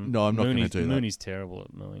 Because No, I'm not gonna do that. Mooney's terrible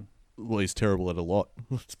at mooing. Well, he's terrible at a lot.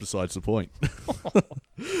 That's besides the point.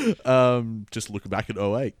 Just look back at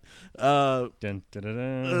 08. Dun, dun, dun,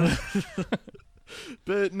 dun.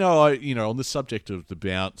 But no, on the subject of the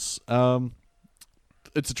bounce,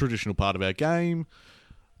 it's a traditional part of our game,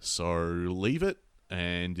 so leave it.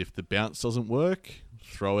 And if the bounce doesn't work,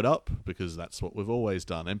 throw it up, because that's what we've always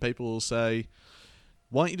done. And people will say,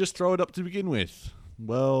 why don't you just throw it up to begin with?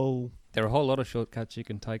 Well, There are a whole lot of shortcuts you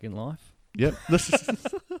can take in life. yep.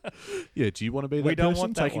 Yeah, do you want to be that We don't person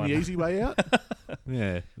want that taking one. the easy way out?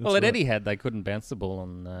 Yeah. Well, at that's right. Etihad, they couldn't bounce the ball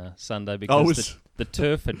on Sunday Oh, because it was- the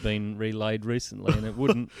turf had been relayed recently and it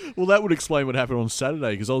wouldn't. Well, that would explain what happened on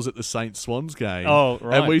Saturday, because I was at the Saints Swans game. Oh,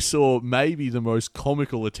 right. And we saw maybe the most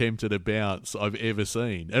comical attempt at a bounce I've ever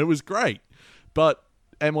seen. And it was great. But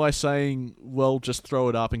am I saying, well, just throw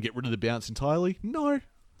it up and get rid of the bounce entirely? No.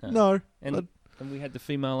 No. And we had the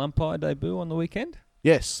female umpire debut on the weekend.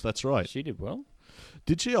 Yes, that's right. She did well.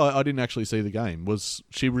 Did she? I didn't actually see the game. Was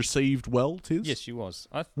she received well, Tiz? Yes, she was.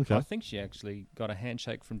 I Okay. think she actually got a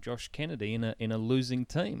handshake from Josh Kennedy in a losing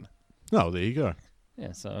team. Oh, there you go.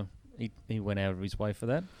 Yeah, so he went out of his way for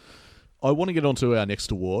that. I want to get on to our next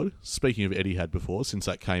award. Speaking of Etihad before, since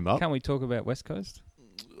that came up. Can't we talk about West Coast?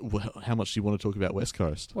 Well, how much do you want to talk about West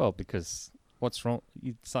Coast? Well, because what's wrong?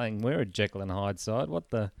 You're saying we're a Jekyll and Hyde side.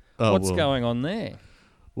 What's Oh, well. going on there?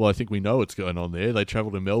 Well, I think we know what's going on there. They travel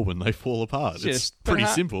to Melbourne. They fall apart. It's pretty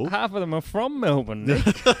simple. Half of them are from Melbourne. Nick.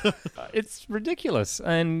 It's ridiculous,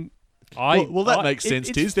 and Well, that makes sense,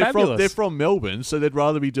 It's Tiz. fabulous. They're from Melbourne, so they'd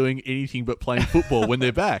rather be doing anything but playing football when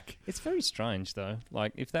they're back. It's very strange, though.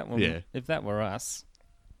 Like if that were Yeah. if that were us,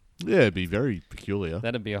 Yeah, it'd be very peculiar.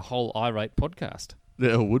 that'd be a whole irate podcast.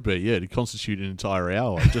 Yeah, it would be, yeah, to constitute an entire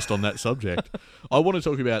hour just on that subject. I want to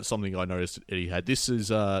talk about something I noticed at Etihad. This is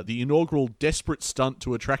the inaugural Desperate Stunt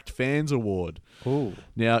to Attract Fans Award. Ooh.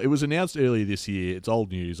 Now, it was announced earlier this year. It's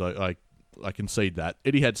old news. I concede that.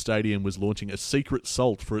 Etihad Stadium was launching a secret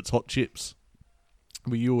salt for its hot chips.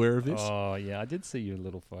 Were you aware of this? Oh yeah, I did see your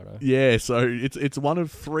little photo. Yeah, so it's one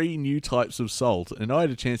of 3 new types of salt, and I had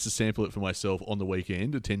a chance to sample it for myself on the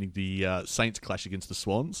weekend, attending the Saints clash against the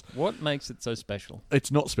Swans. What makes it so special? It's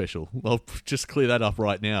not special. I'll just clear that up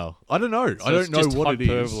right now. I don't know. So I it's don't know just what it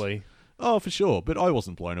is. hyperbole. Oh, for sure, but I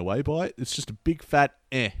wasn't blown away by it. It's just a big fat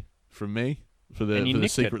from me for And you the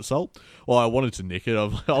nicked secret it. salt. Well, I wanted to nick it.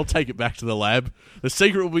 I'll take it back to the lab. The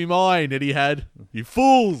secret will be mine, Etihad. You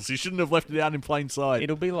fools! You shouldn't have left it out in plain sight.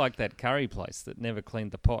 It'll be like that curry place that never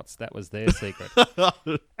cleaned the pots. That was their secret.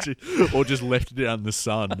 Or just left it out in the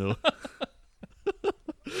sun. Or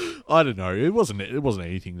I don't know. It wasn't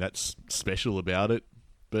anything that's special about it.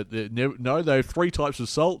 But no, there are 3 types of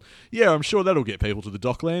salt. Yeah, I'm sure that'll get people to the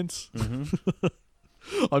Docklands. Mm-hmm.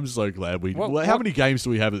 I'm so glad we. What- well, how what- many games do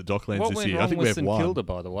we have at the Docklands What this went year? wrong I think with we have St one. Kilda,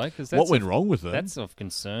 by the way? Because What went wrong with them? That's of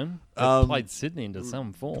concern. They played Sydney into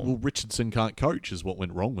some form. Well, Richardson can't coach is what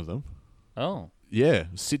went wrong with them. Oh, Yeah,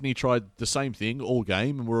 Sydney tried the same thing all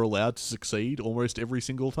game and were allowed to succeed almost every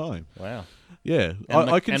single time. wow. Yeah, And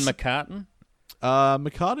I can. McCartan?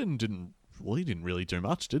 McCartan didn't well, he didn't really do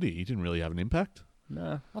much, did he? He didn't really have an impact.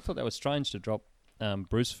 No, I thought that was strange to drop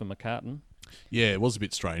Bruce for McCartan. Yeah, it was a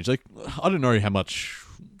bit strange. Like, I don't know how much.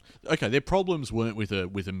 Okay, their problems weren't with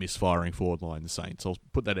a misfiring forward line. The Saints. I'll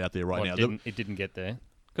put that out there right now. It didn't get there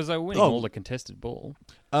because they were winning all the contested ball.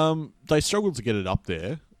 They struggled to get it up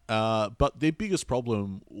there, but their biggest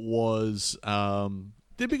problem was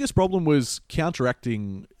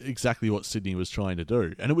counteracting exactly what Sydney was trying to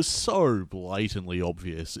do, and it was so blatantly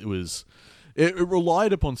obvious. It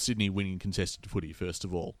relied upon Sydney winning contested footy first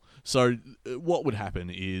of all. So what would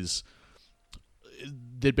happen is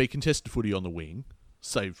there'd be contested footy on the wing,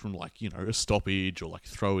 say from a stoppage or like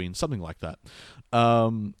throw-in, something like that.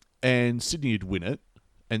 And Sydney would win it,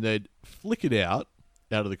 and they'd flick it out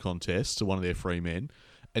of the contest to one of their free men,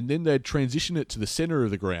 and then they'd transition it to the centre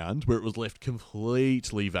of the ground where it was left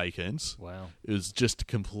completely vacant. Wow. It was just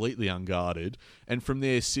completely unguarded. And from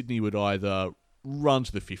there, Sydney would either run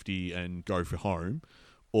to the 50 and go for home,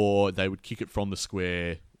 or they would kick it from the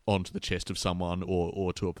square onto the chest of someone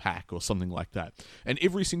or to a pack or something like that. And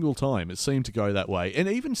every single time it seemed to go that way. And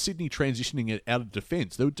even Sydney transitioning it out of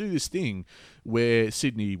defence, they would do this thing where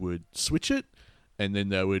Sydney would switch it, and then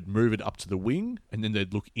they would move it up to the wing, and then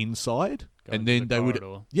they'd look inside, and then they would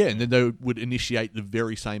and then they would initiate the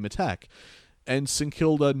very same attack. And St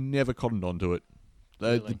Kilda never cottoned onto it.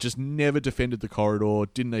 They just never defended the corridor,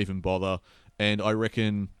 didn't even bother, and I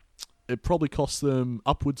reckon it probably cost them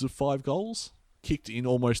upwards of 5 goals, kicked in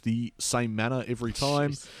almost the same manner every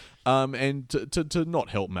time. And to not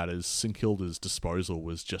help matters, St Kilda's disposal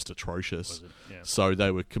was just atrocious. Yeah. So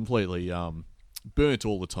they were completely burnt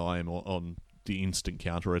all the time on the instant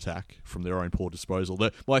counter-attack from their own poor disposal.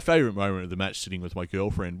 My favourite moment of the match, sitting with my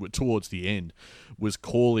girlfriend towards the end, was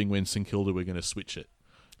calling when St Kilda were going to switch it.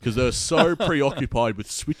 Because they were so preoccupied with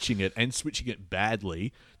switching it and switching it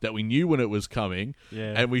badly that we knew when it was coming.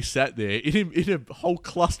 Yeah. And we sat there in a whole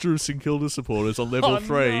cluster of St Kilda supporters on level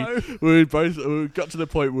 3. No. We got to the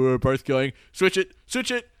point where we were both going, switch it,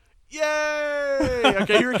 yay!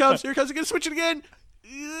 Okay, here it comes, we're going to switch it again.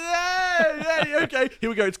 Yeah, okay, here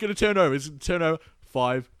we go, it's going to turn over.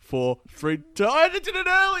 5, 4, 3, 2, I did it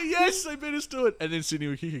early, yes, they beat us to it. And then Sydney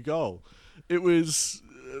would kick a goal. It was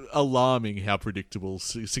alarming how predictable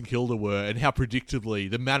St Kilda were and how predictably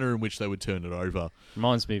the manner in which they would turn it over.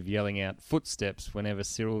 Reminds me of yelling out footsteps whenever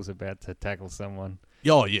Cyril's about to tackle someone.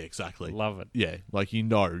 Oh, yeah, exactly. Love it. Yeah, like you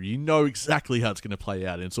know exactly how it's going to play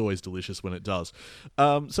out, and it's always delicious when it does.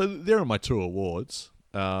 So there are my 2 awards.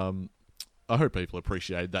 I hope people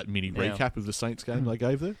appreciated that mini recap of the Saints game I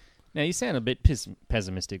gave there. Now, you sound a bit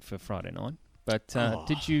pessimistic for Friday night. But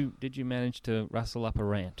did you manage to rustle up a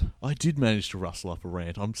rant? I did manage to rustle up a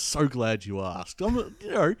rant. I'm so glad you asked. I'm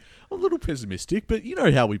a little pessimistic, but you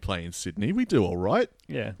know how we play in Sydney. We do all right.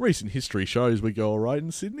 Yeah. Recent history shows we go all right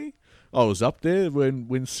in Sydney. I was up there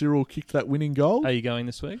when Cyril kicked that winning goal. Are you going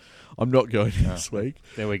this week? I'm not going this week.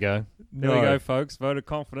 There we go. There we go, folks. Vote of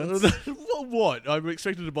confidence. What? I'm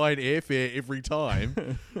expected to buy an airfare every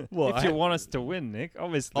time. What? If you want us to win, Nick,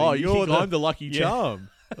 obviously. Oh, I'm the lucky charm.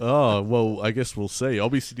 Oh, well, I guess we'll see. I'll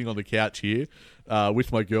be sitting on the couch here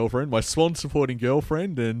with my girlfriend, my Swan-supporting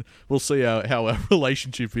girlfriend, and we'll see how our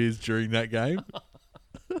relationship is during that game.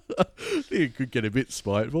 I think it could get a bit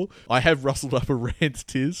spiteful. I have rustled up a rant,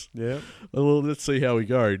 Tiz. Yeah. Well, let's see how we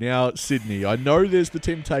go. Now, Sydney, I know there's the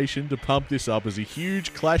temptation to pump this up as a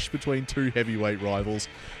huge clash between 2 heavyweight rivals,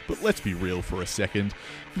 but let's be real for a second.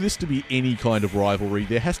 For this to be any kind of rivalry,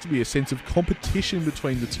 there has to be a sense of competition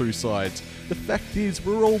between the 2 sides. The fact is,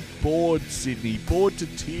 we're all bored, Sydney, bored to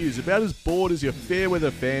tears, about as bored as your fair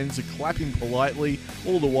weather fans are clapping politely,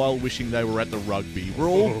 all the while wishing they were at the rugby. We're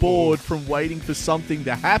all bored from waiting for something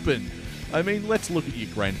to happen. I mean, let's look at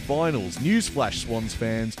your grand finals. Newsflash, Swans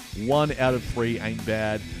fans, 1 out of 3 ain't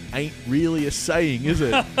bad. Ain't really a saying, is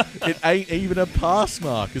it? It ain't even a pass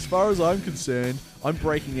mark. As far as I'm concerned, I'm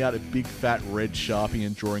breaking out a big fat red Sharpie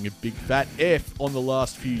and drawing a big fat F on the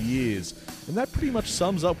last few years. And that pretty much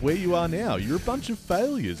sums up where you are now. You're a bunch of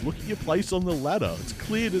failures. Look at your place on the ladder. It's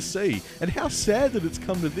clear to see. And how sad that it's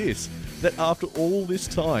come to this, that after all this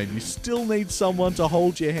time, you still need someone to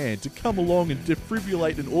hold your hand, to come along and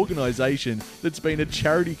defibrillate an organisation that's been a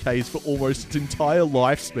charity case for almost its entire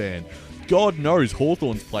lifespan. God knows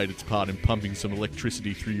Hawthorn's played its part in pumping some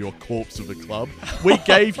electricity through your corpse of a club. We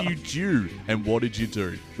gave you Dew, and what did you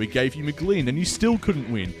do? We gave you McGlynn, and you still couldn't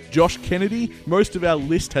win. Josh Kennedy, most of our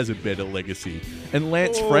list has a better legacy. And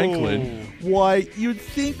Lance Franklin, why, you'd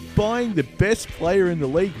think buying the best player in the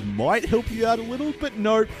league might help you out a little, but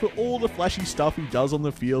no, for all the flashy stuff he does on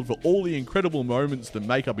the field, for all the incredible moments that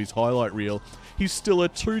make up his highlight reel, he's still a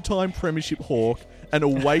 2-time premiership Hawk and a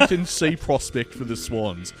wait-and-see prospect for the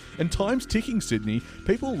Swans. And times Time's ticking, Sydney.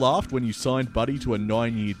 People laughed when you signed Buddy to a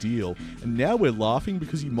 9-year deal, and now we're laughing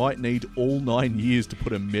because you might need all 9 years to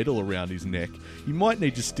put a medal around his neck. You might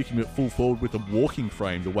need to stick him at full forward with a walking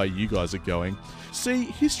frame the way you guys are going. See,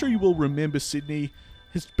 history will remember Sydney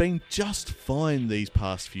has been just fine these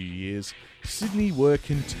past few years. Sydney were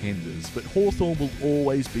contenders, but Hawthorn will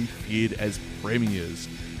always be feared as premiers.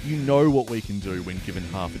 You know what we can do when given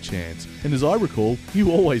half a chance. And as I recall,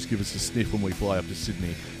 you always give us a sniff when we fly up to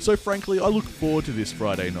Sydney. So frankly, I look forward to this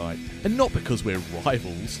Friday night. And not because we're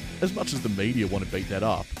rivals, as much as the media want to beat that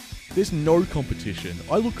up. There's no competition.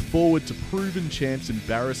 I look forward to proven champs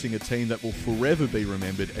embarrassing a team that will forever be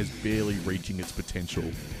remembered as barely reaching its potential.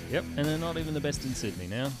 Yep, and they're not even the best in Sydney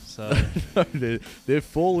now, so... No, they're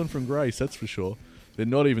fallen from grace, that's for sure. They're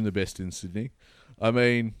not even the best in Sydney. I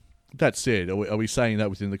mean, that said, are we saying that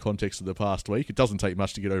within the context of the past week? It doesn't take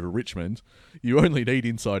much to get over Richmond. You only need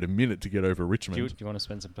inside a minute to get over Richmond. Do you want to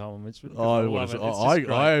spend some time on Richmond?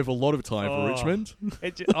 I have a lot of time for Richmond.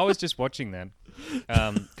 I was just watching that.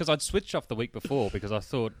 Because I'd switched off the week before because I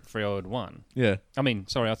thought Freo had won. Yeah. I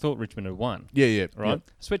thought Richmond had won. Yeah. Right?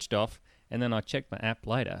 Yep. Switched off, and then I checked my app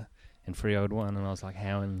later, and Freo had won, and I was like,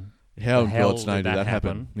 how in God's name did that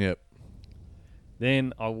happen? Yep.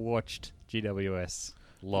 Then I watched GWS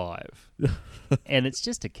live, and it's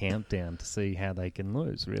just a countdown to see how they can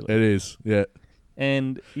lose, really. It is, yeah.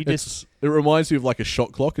 And it reminds me of like a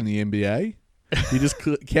shot clock in the NBA. You're just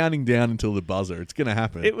counting down until the buzzer. It's going to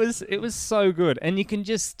happen. It was so good, and you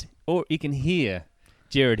can hear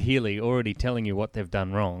Jared Healy already telling you what they've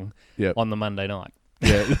done wrong on the Monday night.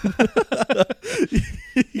 Yeah,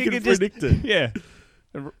 you can predict it. Yeah,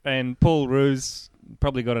 and Paul Roos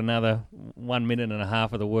probably got another 1 minute and a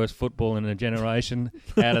half of the worst football in a generation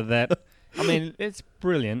out of that. I mean, it's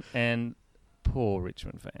brilliant, and poor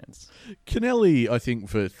Richmond fans. Kennelly, I think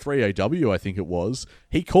for 3AW, I think it was,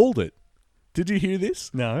 he called it. Did you hear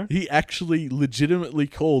this? No. He actually legitimately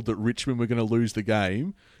called that Richmond were going to lose the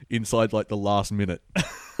game inside like the last minute.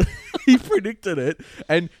 He predicted it,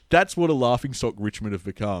 and that's what a laughingstock Richmond have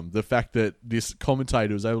become. The fact that this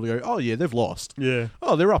commentator was able to go, "Oh yeah, they've lost. Yeah.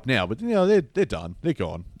 Oh, they're up now, but they're done. They're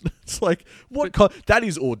gone." It's like that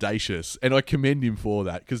is audacious, and I commend him for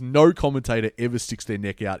that because no commentator ever sticks their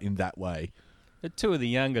neck out in that way. The two of the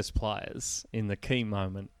youngest players in the key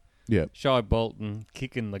moment. Yeah. Shai Bolton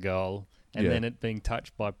kicking the goal. And then it being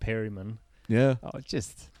touched by Perryman. Yeah. Oh,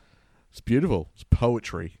 it's beautiful. It's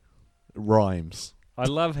poetry. It rhymes. I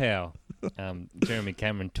love how Jeremy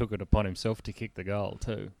Cameron took it upon himself to kick the goal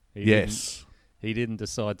too. He didn't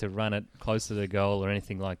decide to run it close to the goal or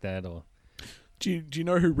anything like that. Or do you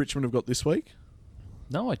know who Richmond have got this week?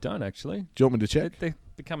 No, I don't actually. Do you want me to check? They're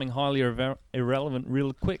becoming highly irrelevant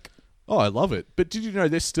real quick. Oh, I love it. But did you know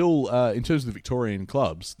they're still, in terms of the Victorian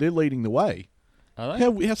clubs, they're leading the way. Are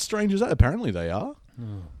they? How strange is that? Apparently they are.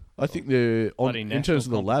 I think they're on in terms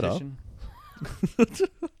of the ladder.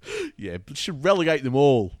 Yeah, but should relegate them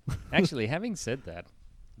all. Actually, having said that,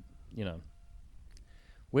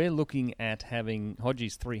 we're looking at having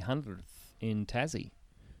Hodgie's 300th in Tassie.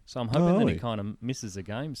 So I'm hoping that he kind of misses a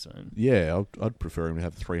game soon. Yeah, I'd prefer him to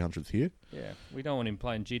have the 300th here. Yeah, we don't want him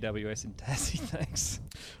playing GWS in Tassie, thanks.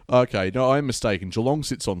 Okay, no, I'm mistaken. Geelong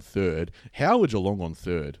sits on third. How are Geelong on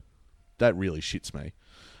third? That really shits me.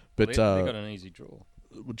 But they got an easy draw.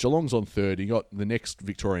 Geelong's on third. You got the next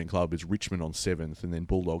Victorian club is Richmond on 7th, and then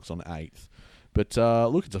Bulldogs on 8th. But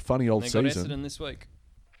look, it's a funny old season. They got Essendon this week.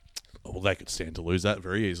 Oh, well, they could stand to lose that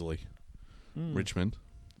very easily. Richmond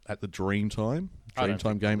at the Dreamtime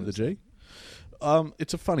game at the G.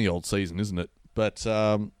 It's a funny old season, isn't it? But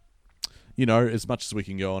as much as we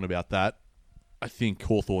can go on about that, I think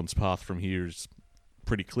Hawthorn's path from here is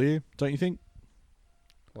pretty clear. Don't you think?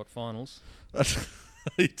 What finals?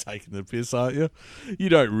 You're taking the piss, aren't you? You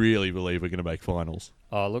don't really believe we're going to make finals.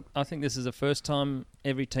 Oh, look, I think this is the first time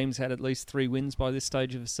every team's had at least 3 wins by this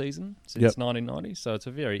stage of the season since 1990, so it's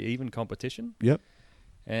a very even competition. Yep.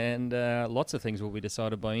 And lots of things will be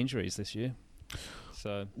decided by injuries this year.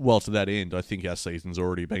 So, well, to that end, I think our season's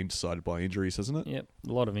already been decided by injuries, hasn't it? Yep,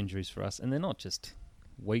 a lot of injuries for us. And they're not just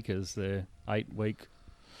weekers, they're 8-week,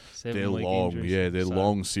 7-week they're long, injuries. Yeah, they're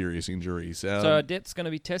long, serious injuries. So our depth's going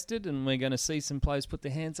to be tested, and we're going to see some players put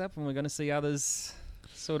their hands up, and we're going to see others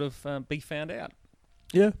sort of be found out.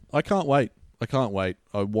 Yeah, I can't wait.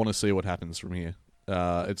 I want to see what happens from here.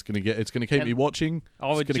 It's going to keep me watching.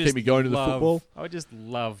 It's going to keep me going to the football. I would just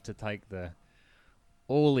love to take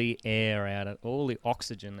all the air out of, all the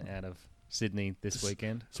oxygen out of Sydney this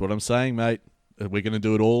weekend. That's what I'm saying, mate. We're going to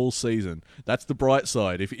do it all season. That's the bright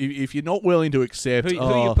side. If you're not willing to accept... Who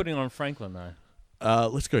are you putting on Franklin, though?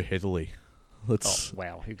 Let's go Heatherly.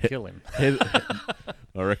 Wow, he'd kill him.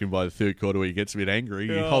 I reckon by the third quarter, he gets a bit angry.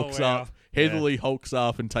 He Oh, hulks wow. up, heavily hulks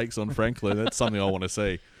up, and takes on Franklin. That's something I want to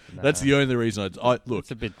see. That's the only reason I look.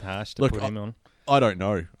 It's a bit harsh to Look, put him on. I don't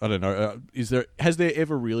know. Has there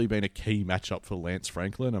ever really been a key matchup for Lance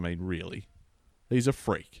Franklin? I mean, really, he's a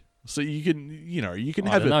freak. So you can I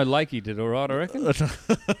have don't it. know. Lakey did all right, I reckon.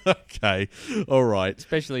 Okay, all right.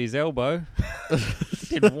 Especially his elbow.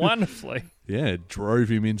 Did wonderfully. Yeah, drove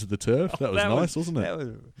him into the turf. That was nice, wasn't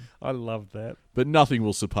it? I loved that. But nothing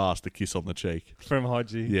will surpass the kiss on the cheek. From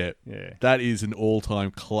Hodgie. Yeah, Yeah. that is an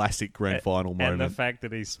all-time classic grand final moment. And the fact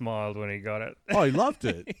that he smiled when he got it. Oh, he loved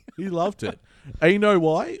it. He loved it. And you know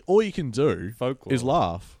why? All you can do Folklore. is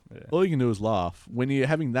laugh. Yeah. All you can do is laugh. When you're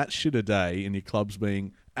having that shit a day and your club's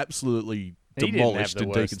being absolutely He didn't have demolished the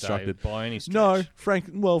and worst deconstructed. day by any stretch. No,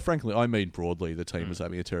 frankly, I mean broadly, the team was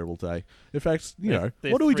having a terrible day. In fact, They're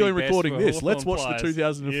what are we three doing best recording for this? Let's Hawthorn watch the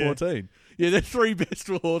players. 2014. Yeah, they're three best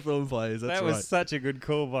for Hawthorn players. That's That right. was such a good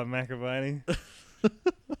call by McAvaney.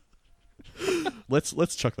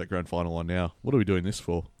 Let's chuck that grand final on now. What are we doing this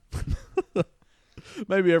for?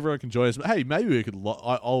 Maybe everyone can join us. Hey, maybe we could.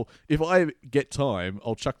 I'll if I get time,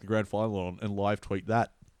 I'll chuck the grand final on and live tweet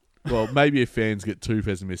that. Well, maybe if fans get too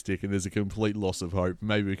pessimistic and there's a complete loss of hope,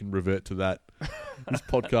 maybe we can revert to that. This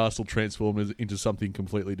podcast will transform into something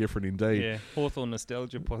completely different indeed. Yeah, Hawthorn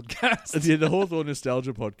Nostalgia Podcast. Yeah, the Hawthorn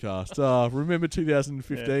Nostalgia Podcast. Remember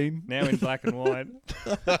 2015? Now in black and white.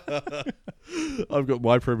 I've got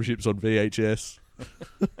my premierships on VHS.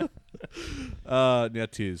 Now,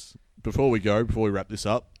 Tiz, before we wrap this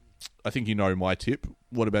up, I think you know my tip.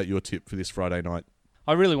 What about your tip for this Friday night?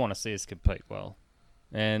 I really want to see us compete well.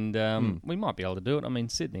 And we might be able to do it. I mean,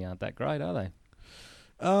 Sydney aren't that great, are they?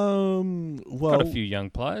 Well, Got a few young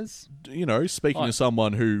players. Speaking to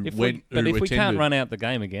someone who If went, we, but who if we can't attended- run out the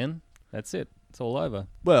game again, that's it. It's all over.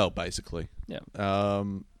 well, basically, Yeah.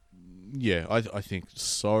 yeah, I think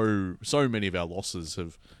so many of our losses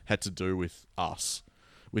have had to do with us,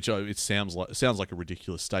 which it sounds like a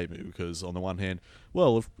ridiculous statement because on the one hand,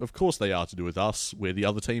 well, of course they are to do with us. We're the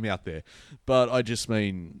other team out there, but I just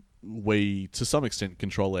mean we to some extent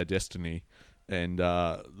control our destiny, and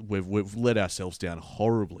we've let ourselves down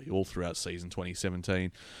horribly all throughout season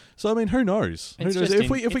 2017. So I mean, who knows? It's Who knows? just If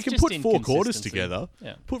we can it's put just 4 quarters inconsistency. together,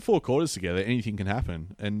 Yeah. anything can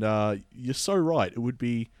happen. And you're so right. It would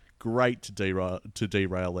be great to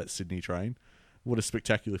derail that Sydney train. What a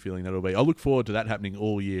spectacular feeling that'll be. I look forward to that happening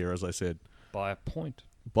all year, as I said. By a point.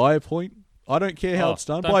 By a point, I don't care how it's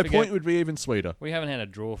done. don't By a forget- point would be even sweeter. We haven't had a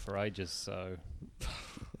draw for ages, so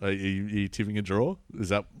Are you tipping a draw? Is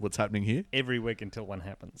that what's happening here? every week until one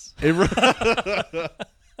happens.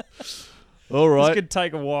 All This right. could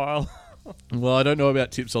take a while. Well, I don't know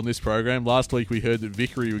about tips on this program. Last week we heard that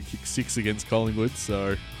Vickery would kick 6 against Collingwood,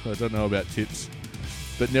 so I don't know about tips.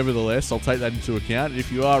 But nevertheless, I'll take that into account.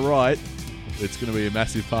 If you are right, it's going to be a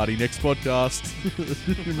massive party next podcast.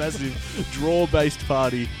 Massive draw-based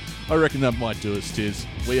party. I reckon that might do us, Tiz.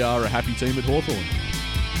 We are a happy team at Hawthorn.